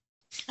look.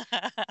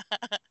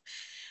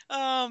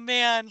 Oh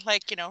man,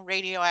 like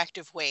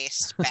radioactive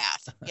waste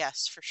bath.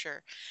 Yes, for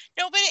sure.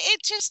 No, but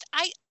it just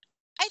I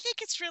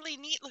think it's really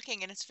neat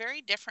looking and it's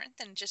very different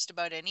than just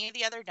about any of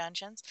the other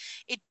dungeons.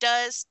 It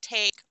does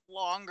take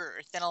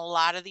longer than a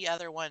lot of the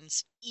other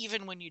ones,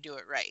 even when you do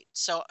it right.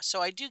 So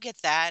I do get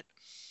that,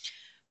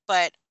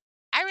 but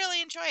I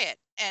really enjoy it,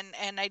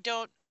 and I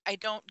don't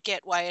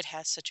get why it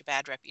has such a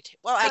bad reputation.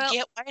 Well, I Well,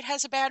 get why it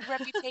has a bad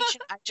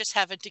reputation. I just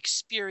haven't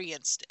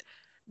experienced it.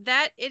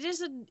 that it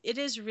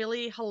is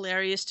really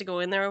hilarious to go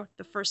in there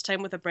the first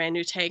time with a brand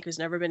new tank who's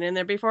never been in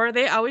there before.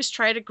 They always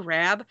try to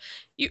grab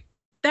you.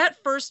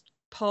 That first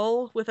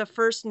pull with a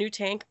first new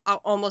tank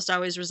almost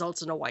always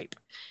results in a wipe.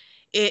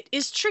 It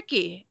is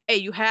tricky. Hey,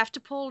 you have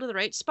to pull to the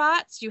right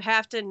spots. You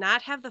have to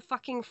not have the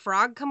fucking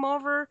frog come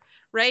over,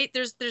 right?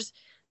 There's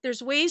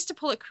ways to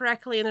pull it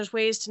correctly and there's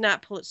ways to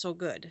not pull it so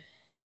good.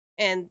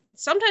 And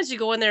sometimes you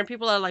go in there and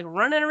people are like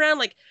running around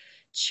like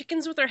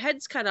chickens with their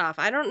heads cut off.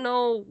 I don't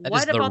know That is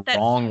what the about that.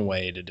 wrong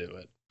way to do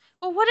it.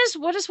 Well, what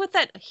is with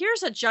that?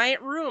 Here's a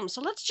giant room, so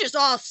let's just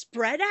all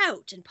spread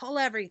out and pull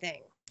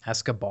everything.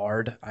 Ask a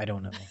bard. I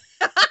don't know.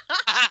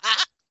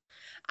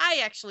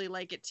 I actually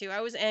like it too.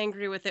 I was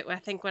angry with it, I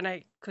think, when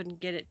I couldn't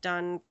get it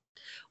done.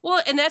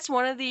 Well, and that's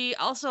one of the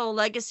also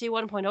Legacy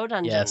 1.0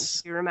 dungeons, Yes.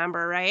 if you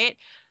remember, right?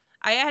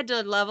 I had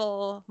to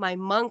level my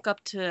monk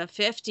up to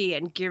 50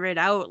 and gear it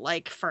out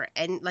like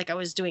like I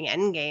was doing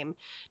endgame,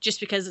 just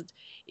because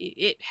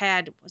it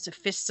had was a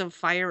Fists of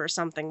Fire or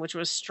something, which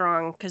was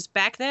strong. Because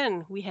back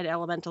then we had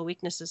elemental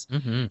weaknesses,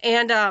 Mm-hmm.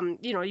 and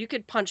you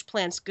could punch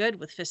plants good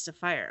with Fists of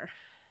Fire,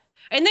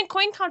 and then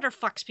coin counter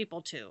fucks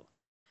people too,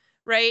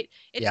 right?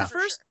 It's Yeah. the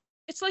first.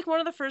 It's like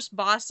one of the first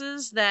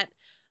bosses that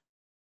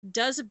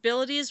does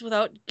abilities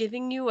without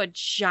giving you a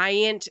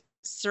giant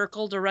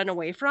circle to run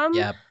away from.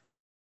 Yep.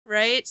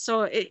 Right?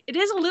 So it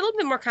is a little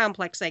bit more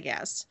complex, I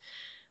guess.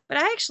 But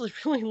I actually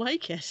really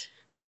like it.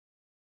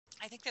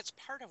 I think that's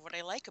part of what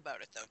I like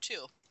about it, though,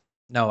 too.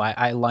 No,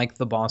 I like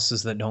the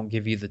bosses that don't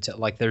give you the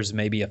like. There's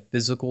maybe a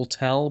physical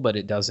tell, but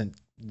it doesn't.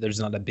 There's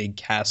not a big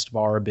cast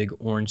bar, a big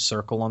orange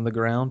circle on the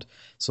ground.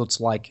 So it's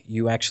like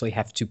you actually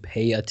have to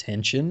pay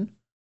attention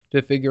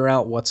to figure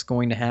out what's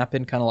going to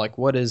happen. Kind of like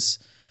what's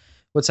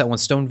that one?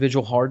 Stone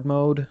Vigil hard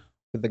mode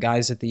with the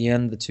guys at the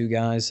end, the two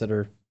guys that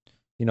are,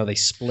 they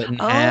split in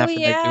half and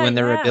they're doing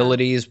their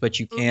abilities, but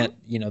you can't,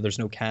 there's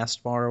no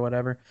cast bar or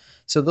whatever.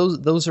 So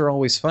those are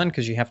always fun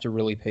because you have to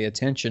really pay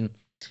attention.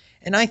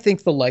 And I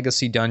think the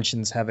Legacy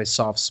dungeons have a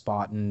soft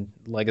spot in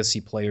Legacy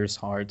players'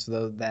 hearts,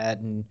 though that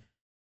and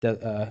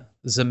the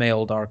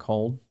Zamail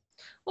Darkhold.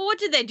 Well, what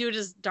did they do to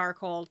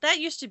Darkhold? That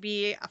used to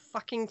be a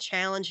fucking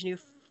challenge, and you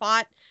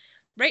fought.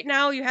 Right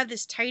now, you have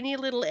this tiny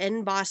little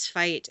end boss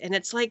fight, and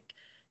it's like,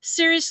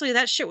 seriously,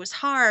 that shit was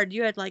hard.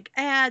 You had like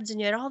ads, and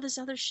you had all this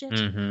other shit.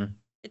 Mm-hmm.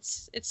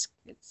 It's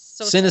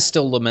so. Sinis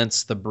still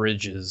laments the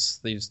bridges.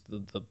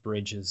 The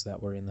bridges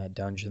that were in that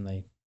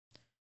dungeon.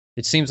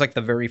 It seems like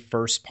the very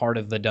first part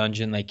of the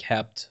dungeon they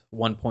kept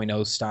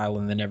 1.0 style,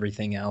 and then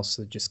everything else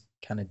they just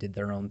kind of did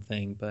their own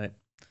thing. But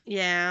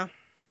yeah,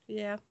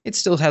 it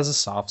still has a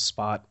soft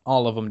spot.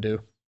 All of them do.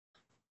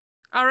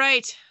 All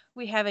right,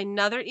 we have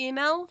another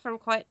email from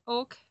Quiet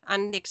Oak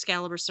on the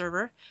Excalibur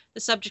server. The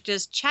subject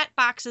is chat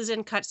boxes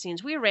and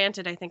cutscenes. We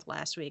ranted, I think,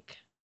 last week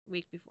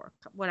before,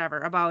 whatever,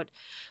 about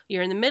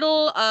you're in the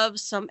middle of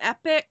some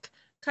epic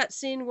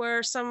cutscene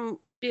where some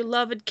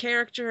beloved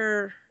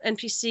character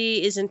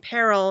NPC is in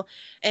peril,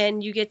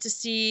 and you get to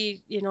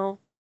see,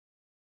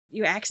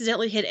 you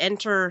accidentally hit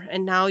enter,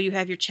 and now you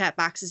have your chat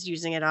boxes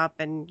using it up,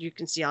 and you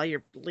can see all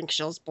your link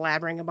shells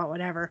blabbering about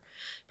whatever,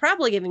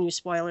 probably giving you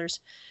spoilers.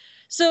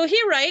 So he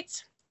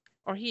writes,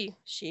 or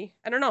she,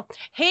 I don't know.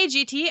 Hey,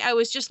 GT, I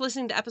was just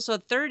listening to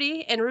episode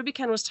 30, and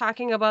Rubicon was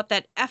talking about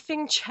that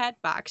effing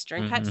chat box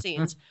during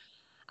cutscenes.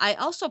 I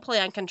also play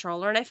on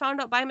controller, and I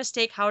found out by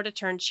mistake how to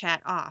turn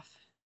chat off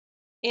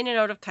in and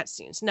out of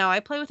cutscenes. Now, I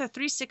play with a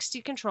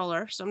 360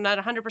 controller, so I'm not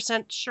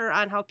 100% sure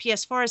on how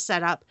PS4 is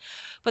set up,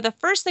 but the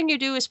first thing you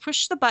do is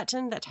push the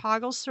button that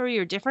toggles through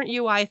your different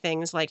UI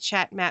things like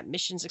chat, map,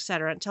 missions,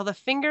 etc. until the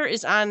finger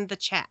is on the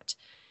chat.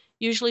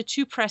 usually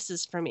 2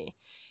 presses for me.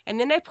 And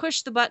then I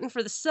push the button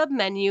for the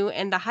sub-menu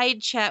and the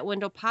hide chat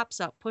window pops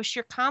up. Push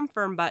your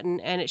confirm button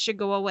and it should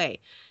go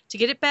away. To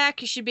get it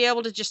back, you should be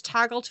able to just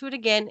toggle to it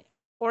again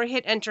or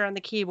hit enter on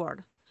the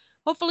keyboard.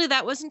 Hopefully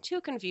that wasn't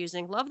too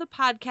confusing. Love the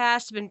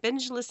podcast. Been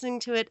binge listening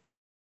to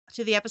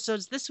the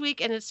episodes this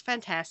week, and it's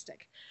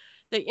fantastic.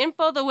 The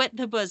info, the wit,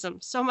 the bosom.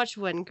 So much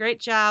win. Great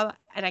job,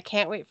 and I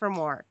can't wait for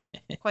more.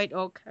 White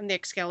Oak on the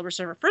Excalibur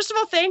server. First of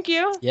all, thank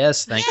you.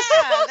 Yes, thank you.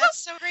 Yeah,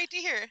 that's so great to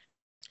hear.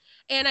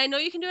 And I know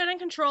you can do it on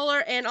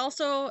controller, and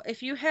also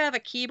if you have a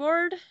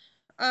keyboard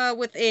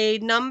with a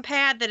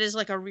numpad that is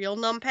like a real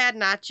numpad,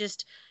 not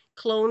just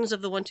clones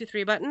of the 1, 2,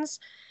 3 buttons,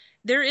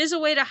 there is a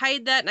way to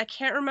hide that, and I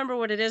can't remember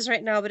what it is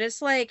right now, but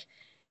it's like,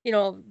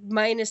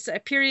 minus a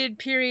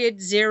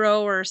period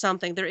 0 or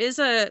something. There is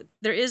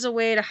a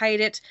way to hide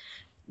it,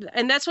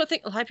 and that's what a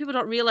lot of people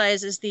don't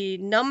realize is the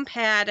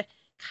numpad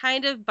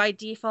kind of by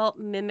default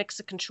mimics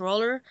a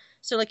controller.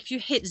 So like if you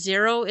hit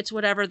 0, it's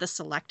whatever the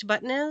select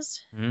button is.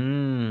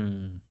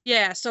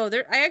 Yeah, so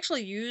I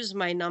actually use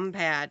my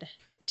numpad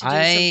to do some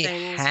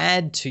things. I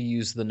had to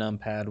use the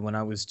numpad when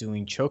I was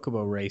doing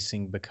Chocobo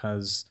racing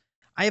because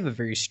I have a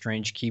very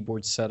strange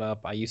keyboard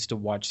setup. I used to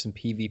watch some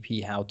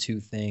PvP how-to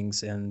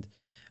things, and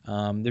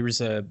there was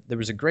a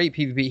great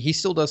PvP. He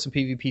still does some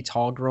PvP.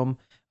 Togrum.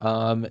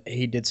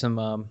 He did some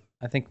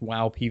I think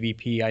WoW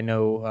PvP. I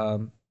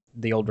know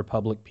the Old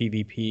Republic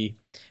PvP,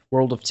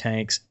 World of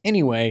Tanks.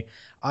 Anyway,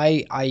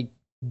 I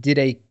did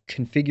a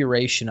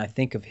configuration, I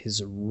think, of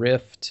his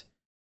Rift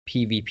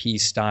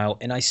PvP style,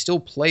 and I still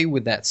play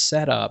with that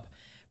setup,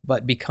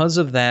 but because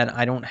of that,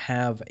 I don't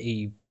have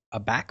a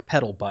back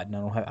pedal button.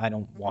 I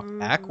don't walk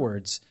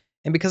backwards,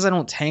 and because I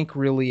don't tank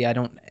really, I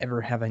don't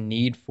ever have a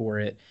need for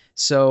it.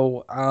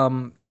 So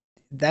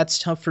that's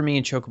tough for me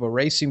in Chocobo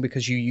Racing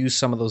because you use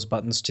some of those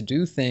buttons to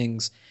do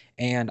things,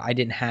 and I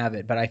didn't have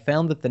it. But I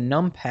found that the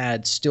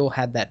numpad still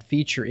had that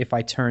feature. If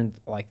I turned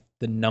like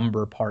the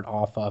number part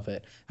off of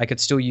it, I could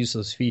still use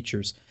those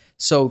features.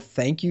 So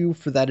thank you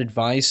for that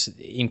advice,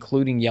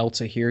 including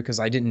Yelta here, because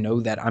I didn't know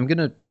that. I'm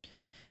gonna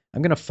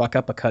fuck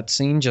up a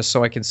cutscene just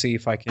so I can see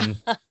if I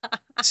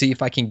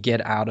can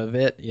get out of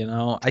it.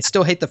 I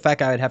still hate the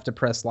fact I would have to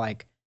press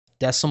like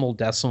decimal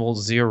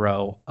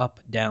 0 up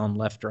down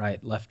left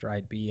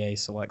right BA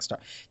select star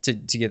to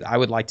get. I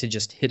would like to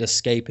just hit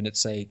escape and it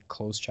say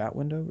close chat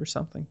window or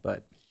something,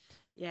 but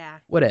yeah,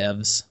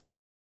 whatevs.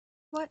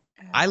 What?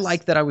 I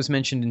like that I was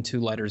mentioned in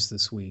 2 letters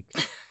this week.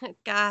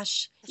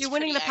 Gosh, That's you're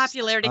winning the pretty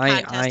popularity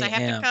excellent. contest. I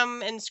have am. to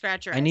come and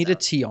scratch your eyes I need a out.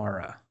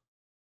 tiara,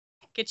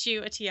 Get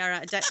you a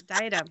tiara, a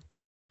diadem.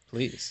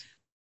 please.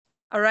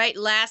 All right,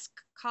 last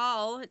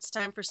call. It's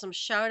time for some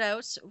shout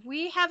outs.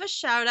 We have a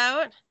shout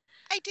out.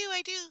 I do.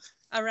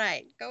 All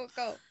right, go.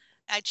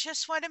 I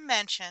just want to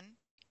mention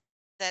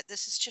that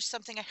this is just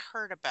something I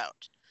heard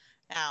about.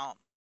 Now,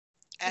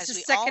 as This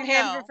is we all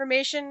secondhand know,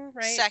 information,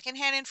 right?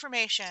 secondhand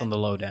information, It's on the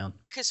lowdown.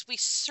 because we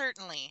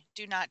certainly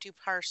do not do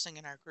parsing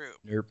in our group,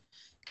 Nope.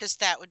 because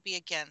that would be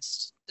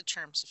against the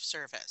terms of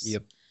service.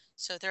 Yep.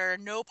 So there are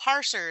no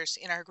parsers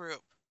in our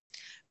group.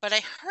 But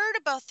I heard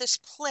about this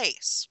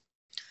place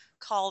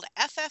called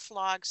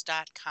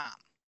fflogs.com.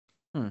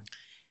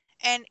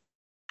 And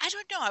I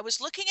don't know, I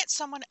was looking at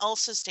someone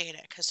else's data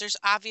because there's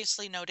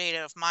obviously no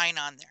data of mine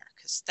on there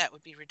because that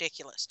would be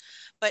ridiculous.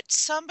 But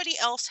somebody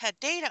else had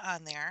data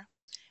on there,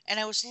 and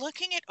I was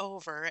looking it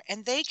over,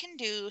 and they can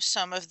do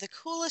some of the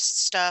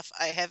coolest stuff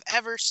I have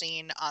ever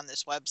seen on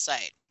this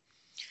website.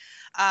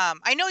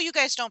 I know you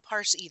guys don't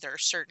parse either,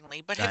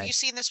 certainly, but have you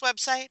seen this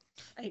website?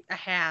 I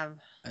have.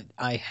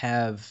 I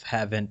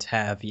haven't,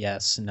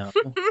 yes, no,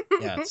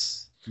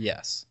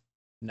 yes,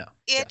 no.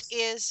 It yes.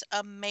 is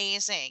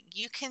amazing.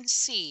 You can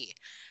see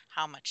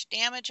how much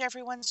damage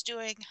everyone's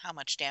doing, how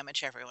much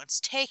damage everyone's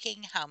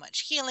taking, how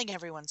much healing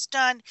everyone's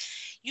done.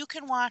 You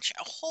can watch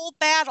a whole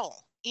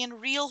battle in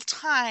real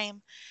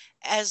time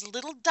as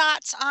little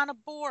dots on a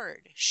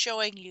board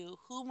showing you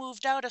who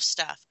moved out of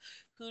stuff,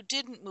 who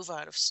didn't move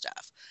out of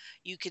stuff.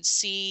 You could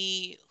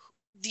see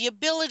the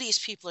abilities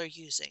people are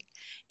using.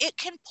 It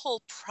can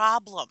pull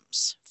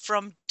problems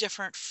from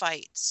different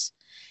fights.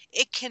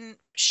 It can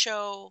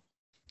show,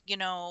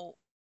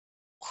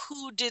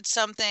 who did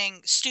something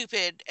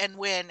stupid and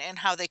when and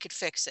how they could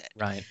fix it.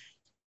 Right.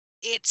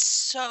 It's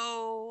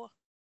so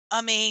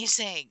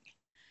amazing.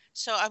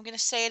 So I'm going to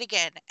say it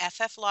again,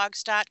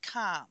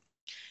 fflogs.com.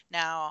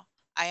 Now,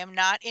 I am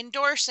not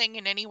endorsing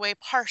in any way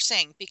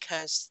parsing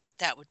because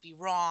that would be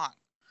wrong.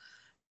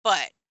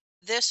 But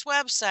this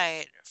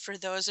website, for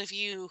those of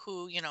you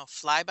who,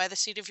 fly by the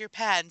seat of your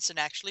pants and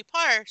actually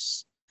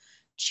parse,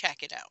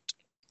 check it out.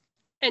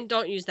 And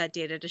don't use that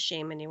data to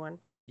shame anyone.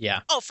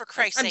 Yeah. Oh, for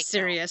Christ's sake. I'm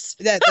serious.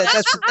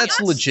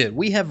 That's legit.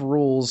 We have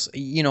rules.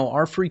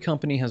 Our free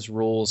company has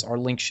rules. Our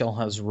link shell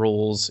has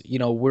rules.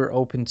 We're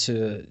open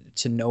to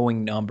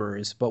knowing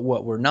numbers, but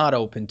what we're not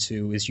open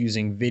to is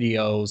using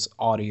videos,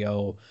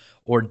 audio,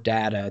 or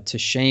data to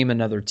shame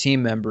another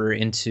team member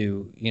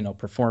into,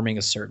 performing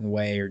a certain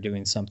way or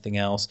doing something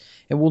else.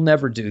 And we'll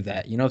never do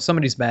that. If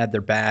somebody's bad,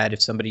 they're bad.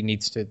 If somebody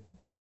needs to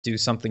do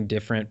something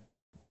different,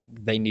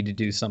 they need to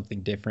do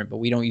something different, but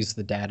we don't use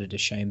the data to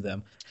shame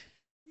them.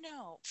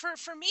 No,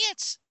 for me,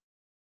 it's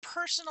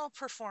personal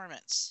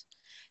performance.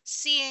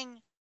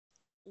 Seeing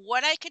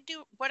what I could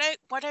do, what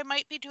I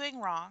might be doing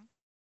wrong,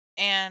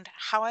 and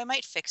how I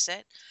might fix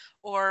it.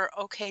 Or,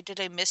 okay, did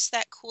I miss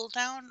that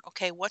cooldown?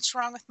 Okay, what's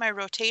wrong with my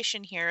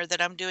rotation here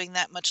that I'm doing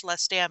that much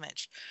less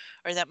damage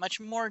or that much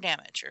more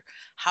damage? Or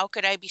how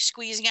could I be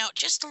squeezing out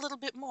just a little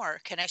bit more?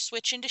 Can I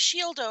switch into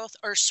Shield Oath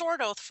or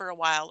Sword Oath for a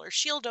while or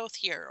Shield Oath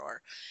here?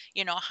 Or,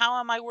 how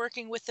am I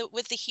working with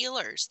the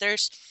healers?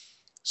 There's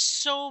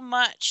so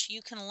much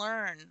you can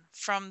learn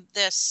from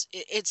this.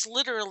 It's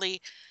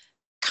literally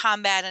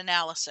combat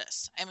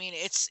analysis. I mean,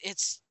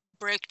 it's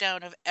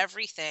breakdown of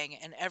everything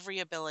and every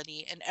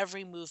ability and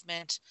every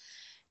movement,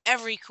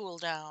 every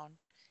cooldown.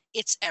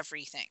 It's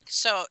everything.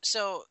 So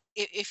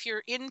if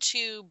you're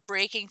into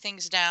breaking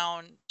things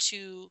down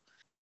to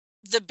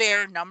the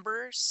bare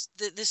numbers,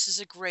 this is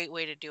a great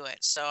way to do it.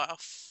 So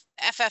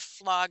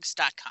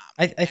fflogs.com.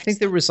 I think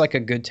there was like a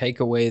good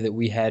takeaway that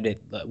we had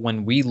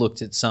when we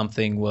looked at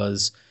something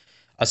was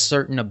a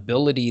certain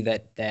ability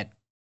that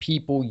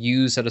people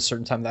use at a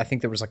certain time. I think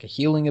there was like a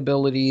healing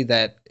ability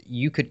that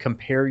you could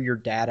compare your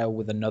data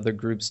with another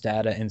group's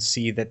data and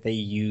see that they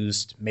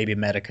used maybe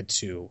Medica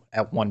 2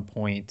 at one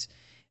point.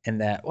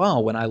 And that,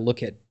 well, when I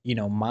look at,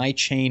 my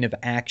chain of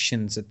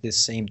actions at this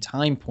same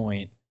time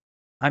point,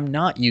 I'm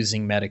not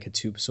using Medica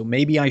 2. So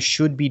maybe I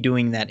should be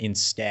doing that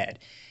instead.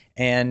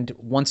 And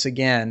once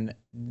again,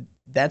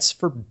 that's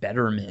for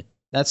betterment.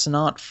 That's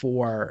not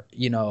for,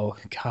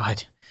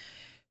 God,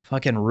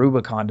 fucking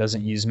Rubicon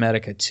doesn't use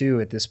Medica 2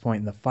 at this point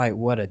in the fight.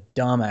 What a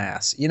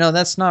dumbass.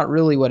 That's not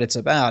really what it's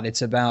about.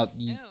 It's about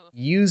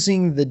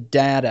using the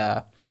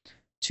data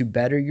to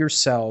better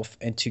yourself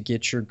and to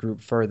get your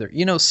group further.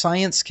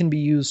 Science can be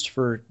used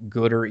for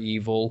good or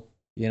evil,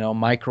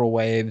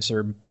 microwaves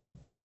or,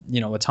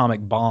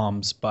 atomic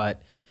bombs,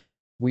 but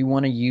we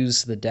want to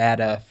use the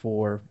data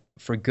for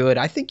good.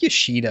 I think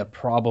Yoshida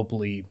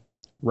probably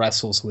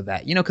wrestles with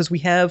that, because we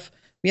have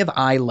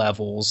eye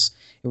levels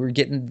and we're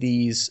getting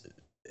these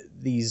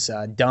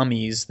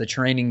dummies, the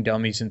training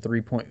dummies in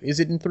 3. Is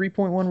it in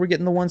 3.1 we're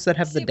getting the ones that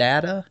have the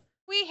data?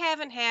 We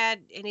haven't had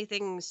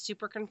anything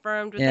super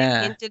confirmed. They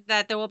hinted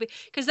that there will be,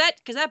 because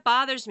that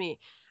bothers me.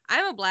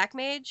 I'm a black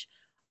mage.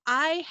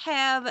 I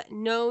have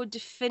no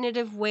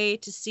definitive way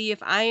to see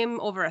if I am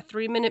over a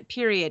 3-minute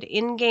period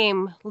in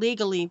game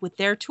legally with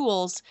their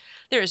tools.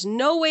 There is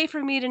no way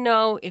for me to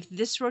know if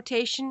this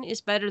rotation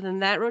is better than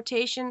that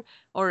rotation,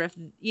 or if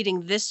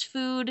eating this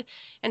food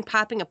and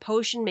popping a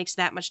potion makes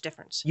that much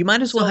difference. You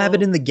might as well have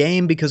it in the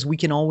game, because we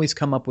can always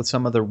come up with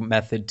some other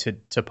method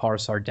to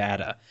parse our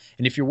data.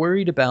 And if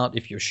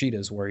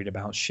Yoshida's worried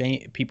about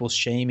people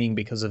shaming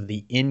because of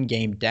the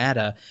in-game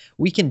data,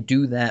 we can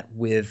do that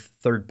with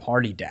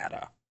third-party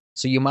data.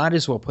 So you might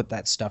as well put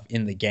that stuff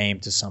in the game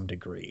to some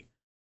degree.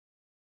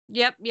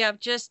 Yep.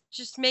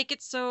 Just make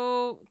it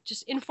so,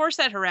 just enforce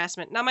that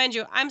harassment. Now, mind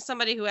you, I'm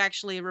somebody who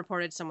actually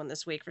reported someone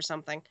this week for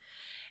something.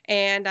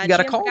 And you got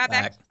a call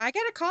back. I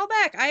got a call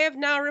back. I have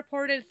now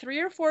reported 3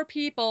 or 4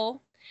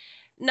 people.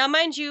 Now,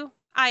 mind you,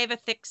 I have a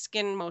thick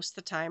skin most of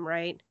the time,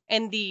 right?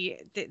 And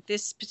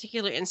this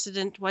particular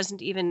incident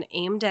wasn't even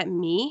aimed at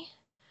me.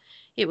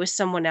 It was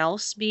someone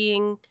else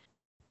being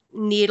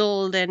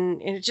needled,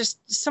 and it just,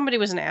 somebody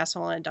was an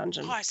asshole in a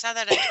dungeon. Oh, I saw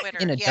that on Twitter.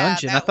 In a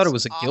dungeon? I thought it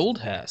was a guild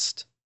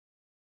hest.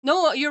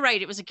 No, you're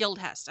right. It was a guild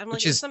hest.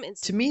 Which is,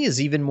 to me,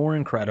 is even more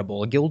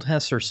incredible. A guild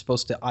hests are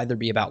supposed to either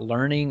be about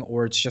learning,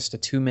 or it's just a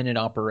 2-minute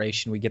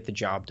operation. We get the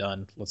job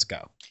done. Let's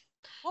go.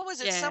 What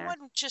was it? Yeah. Someone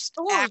just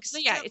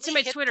it's in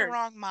my Twitter. The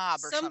wrong mob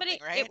or something,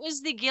 right? It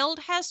was the guild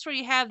hest where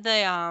you have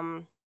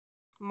the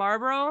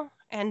Marlboro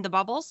and the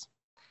bubbles.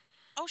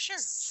 Oh, sure.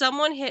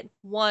 Someone hit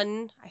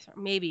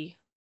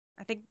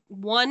I think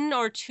 1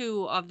 or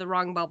 2 of the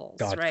wrong bubbles,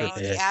 God right? Oh,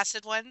 the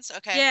acid ones?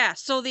 Okay. Yeah,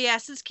 so the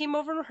acids came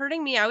over and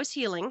hurting me. I was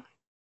healing.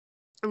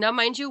 Now,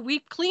 mind you, we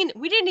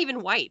didn't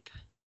even wipe.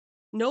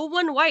 No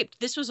one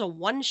wiped. This was a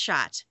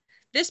one-shot.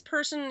 This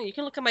person, you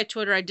can look at my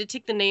Twitter. I did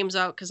take the names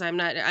out because I'm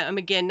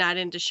again not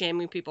into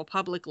shaming people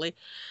publicly.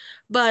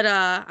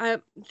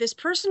 But this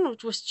person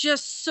was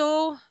just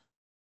so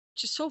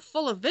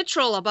full of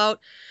vitriol about,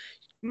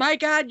 my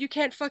God, you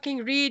can't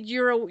fucking read.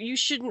 You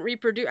shouldn't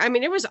reproduce. I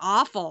mean, it was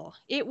awful.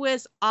 It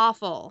was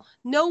awful.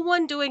 No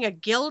one doing a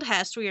guild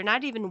hest where you're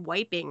not even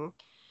wiping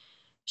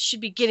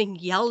should be getting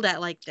yelled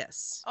at like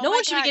this. Oh, no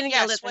one should be getting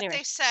yelled at. What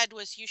they said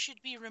was you should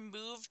be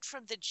removed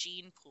from the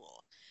gene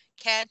pool.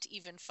 Can't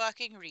even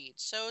fucking read.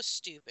 So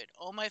stupid.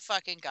 Oh my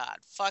fucking God.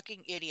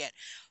 Fucking idiot.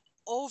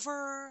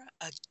 Over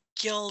a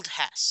guild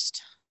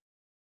hest.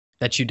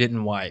 That you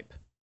didn't wipe.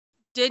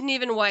 Didn't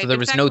even wipe. So there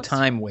was no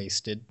time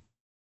wasted.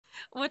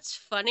 What's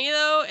funny,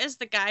 though, is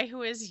the guy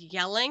who is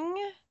yelling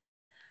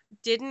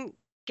didn't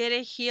get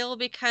a heal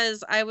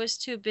because I was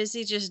too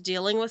busy just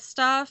dealing with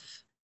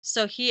stuff.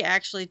 So he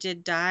actually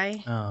did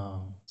die.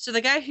 Oh. So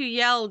the guy who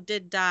yelled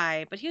did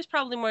die, but he was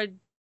probably more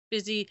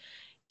busy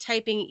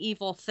typing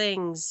evil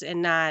things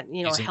and not,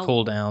 using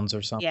cooldowns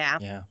or something.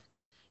 Yeah.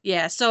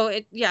 Yeah, so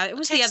it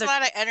was the takes other. a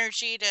lot of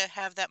energy to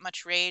have that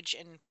much rage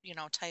and,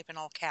 type in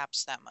all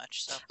caps that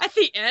much. So At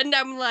the end,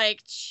 I'm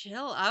like,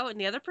 chill out. And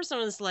the other person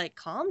was like,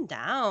 calm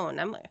down.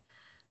 I'm like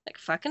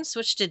fucking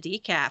switch to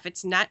decaf.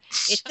 It's a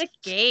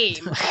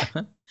game.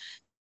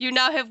 You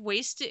now have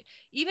wasted,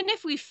 even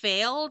if we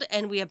failed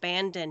and we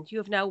abandoned, you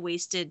have now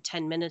wasted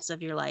 10 minutes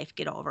of your life.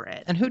 Get over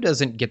it. And who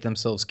doesn't get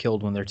themselves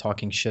killed when they're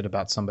talking shit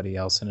about somebody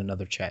else in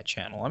another chat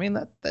channel? I mean,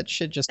 that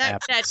shit just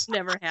happens. That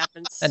never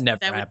happens. That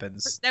never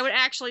happens. That would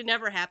actually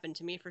never happen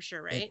to me for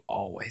sure, right? It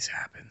always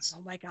happens.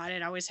 Oh my God,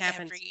 it always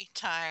happens. Every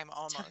time,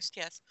 almost,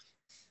 yes.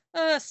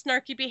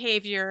 Snarky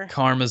behavior.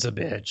 Karma's a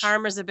bitch.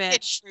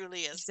 It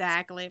truly is.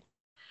 Exactly.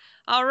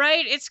 All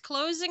right, it's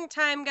closing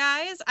time,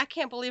 guys. I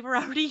can't believe we're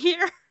already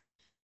here.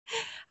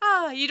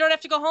 You don't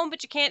have to go home,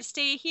 but you can't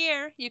stay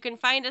here. You can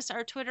find us.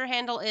 Our Twitter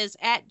handle is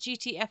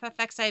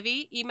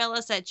 @GTFFXIV. Email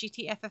us at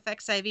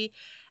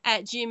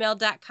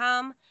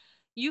gtffxiv@gmail.com.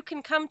 You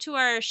can come to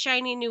our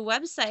shiny new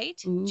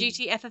website,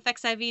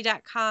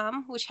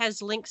 gtffxiv.com, which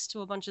has links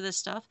to a bunch of this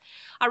stuff.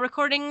 Our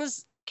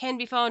recordings can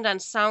be found on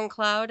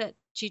SoundCloud at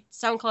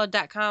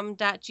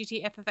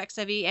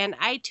soundcloud.com.gtffxiv and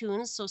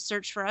iTunes, so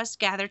search for us,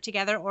 Gather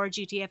Together, or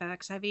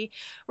GTFFXIV.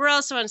 We're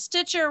also on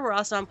Stitcher. We're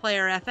also on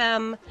Player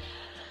FM.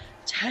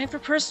 Time for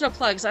personal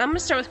plugs. I'm going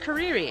to start with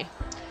Kariri.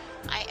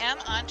 I am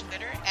on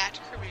Twitter at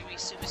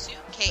KaririSumasu,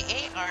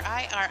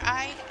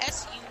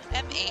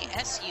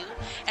 KaririSumasu,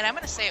 and I'm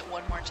going to say it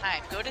one more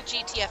time. Go to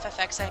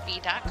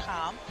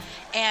gtffxiv.com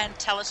and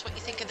tell us what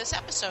you think of this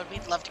episode.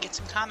 We'd love to get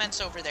some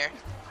comments over there.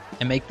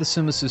 And make the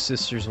Sumasu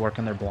sisters work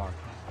on their blog.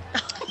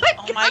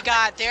 Oh my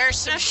God, there's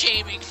some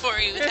shaming for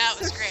you. That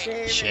was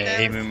great.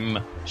 Shame.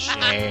 It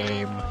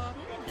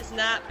has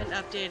not been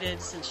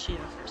updated since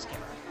Sheila first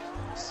came out.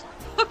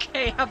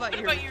 Okay, how about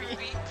you?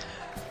 Ruby?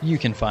 You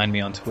can find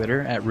me on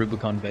Twitter at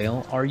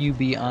RubiconVale,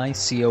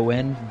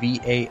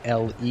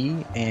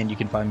 RubiconVale, and you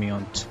can find me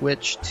on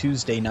Twitch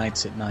Tuesday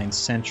nights at 9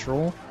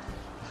 Central.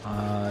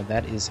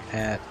 That is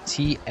at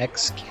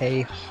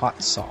TXK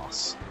Hot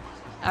Sauce.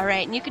 All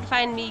right, and you can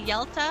find me,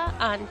 Yelta,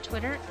 on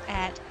Twitter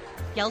at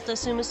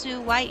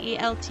YeltaSumasu,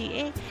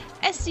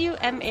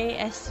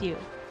 YeltaSumasu.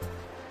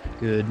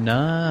 Good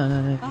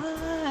night. Bye.